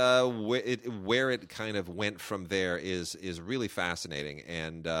 And where it kind of went from there is really fascinating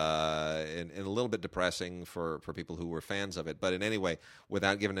and a little bit depressing for people who were fans of it. But in any way,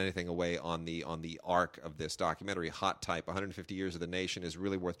 without giving anything away on the arc of this documentary, Hot Type, 150 Years of the Nation, is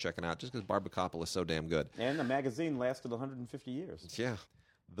really worth checking out. Just because Barbara Koppel is so damn good. And the magazine lasted 150 years. Yeah.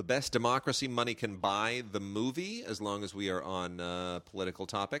 The Best Democracy Money Can Buy, the movie, as long as we are on political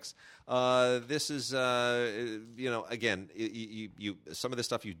topics. This is, again, you some of this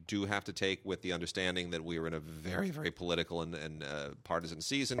stuff you do have to take with the understanding that we are in a very, very political and partisan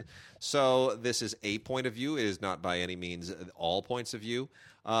season. So this is a point of view. It is not by any means all points of view,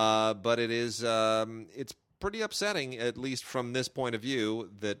 but it is. It's pretty upsetting, at least from this point of view,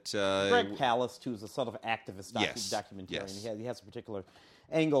 that Greg Palast, who's a sort of activist documentarian, yes. He has a particular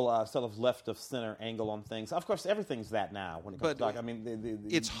angle, sort of left of center angle on things. Of course, everything's that now when it comes to doc. I mean,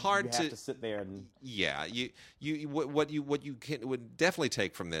 it's hard you have to sit there and what you would definitely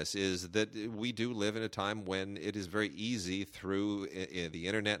take from this is that we do live in a time when it is very easy through the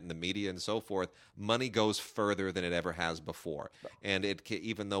internet and the media and so forth. Money goes further than it ever has before, and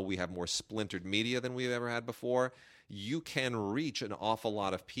even though we have more splintered media than we've ever had before, you can reach an awful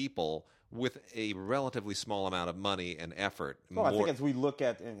lot of people with a relatively small amount of money and effort. Well, I think as we look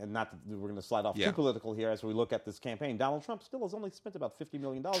at, and not that we're going to slide off too political here, as we look at this campaign, Donald Trump still has only spent about $50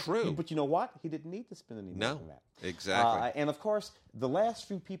 million. True. But you know what? He didn't need to spend any more than that. Exactly. And of course, the last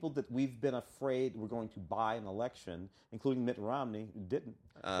few people that we've been afraid were going to buy an election, including Mitt Romney, didn't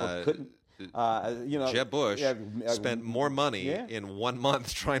or couldn't. Jeb Bush spent more money in 1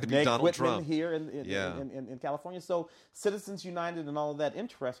 month trying to be Donald Whitman Trump here in California. So Citizens United and all of that,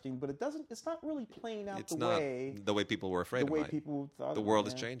 interesting, but it's not really playing out the way people were afraid. The way people thought. The world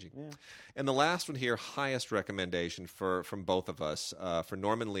is changing. Yeah. And the last one here, highest recommendation from both of us for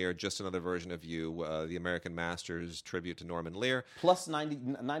Norman Lear, just another version of you, the American Masters tribute to Norman Lear. Plus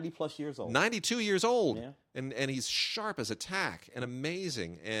 90 plus years old. 92 years old. Yeah. And he's sharp as a tack and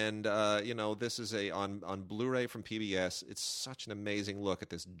amazing. And, this is on Blu-ray from PBS. It's such an amazing look at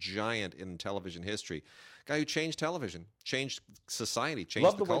this giant in television history. Guy who changed television, changed society, changed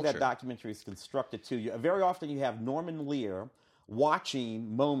the culture. Love the way that documentary is constructed, too. Very often you have Norman Lear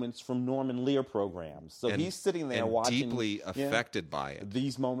watching moments from Norman Lear programs. So he's sitting there watching. Deeply affected by it.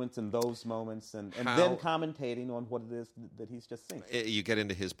 These moments and those moments, and then commentating on what it is that he's just seen. You get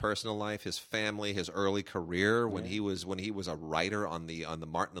into his personal life, his family, his early career, when he was a writer on the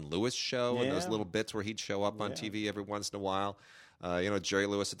Martin and Lewis show, and those little bits where he'd show up on TV every once in a while. Jerry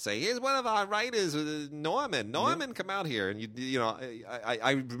Lewis would say, "Here's one of our writers, Norman. Come out here." And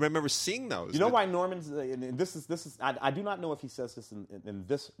I remember seeing those. You know why Norman's? And this is. I do not know if he says this in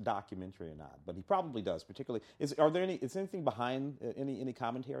this documentary or not, but he probably does. Particularly, is anything behind any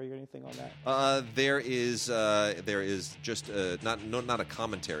commentary or anything on that? There is just not a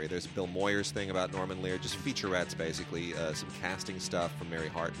commentary. There's Bill Moyer's thing about Norman Lear, just featurettes basically, some casting stuff from Mary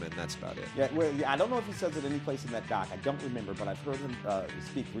Hartman. That's about it. I don't know if he says it any place in that doc. I don't remember, but I've heard him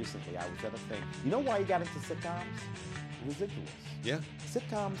speak recently. I was at a thing. You know why he got into sitcoms? Residuals. Yeah.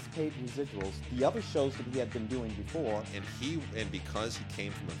 Sitcoms paid residuals. The other shows that he had been doing before. And because he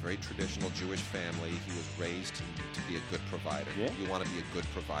came from a very traditional Jewish family, he was raised to be a good provider. Yeah. You want to be a good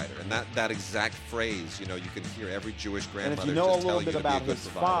provider. And that exact phrase, you can hear every Jewish grandmother. And if you know a little bit about his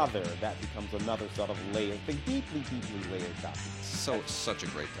father, that becomes another sort of layered thing, deeply layered topic. Such a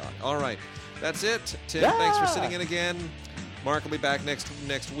great doc. All right. That's it. Tim, thanks for sitting in again. Mark will be back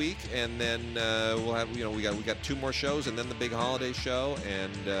next week, and then we'll have we got 2 more shows, and then the big holiday show,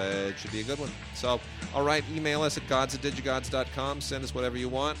 and it should be a good one. So, all right, email us at gods@digigods.com. Send us whatever you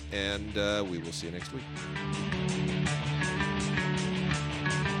want, and we will see you next week.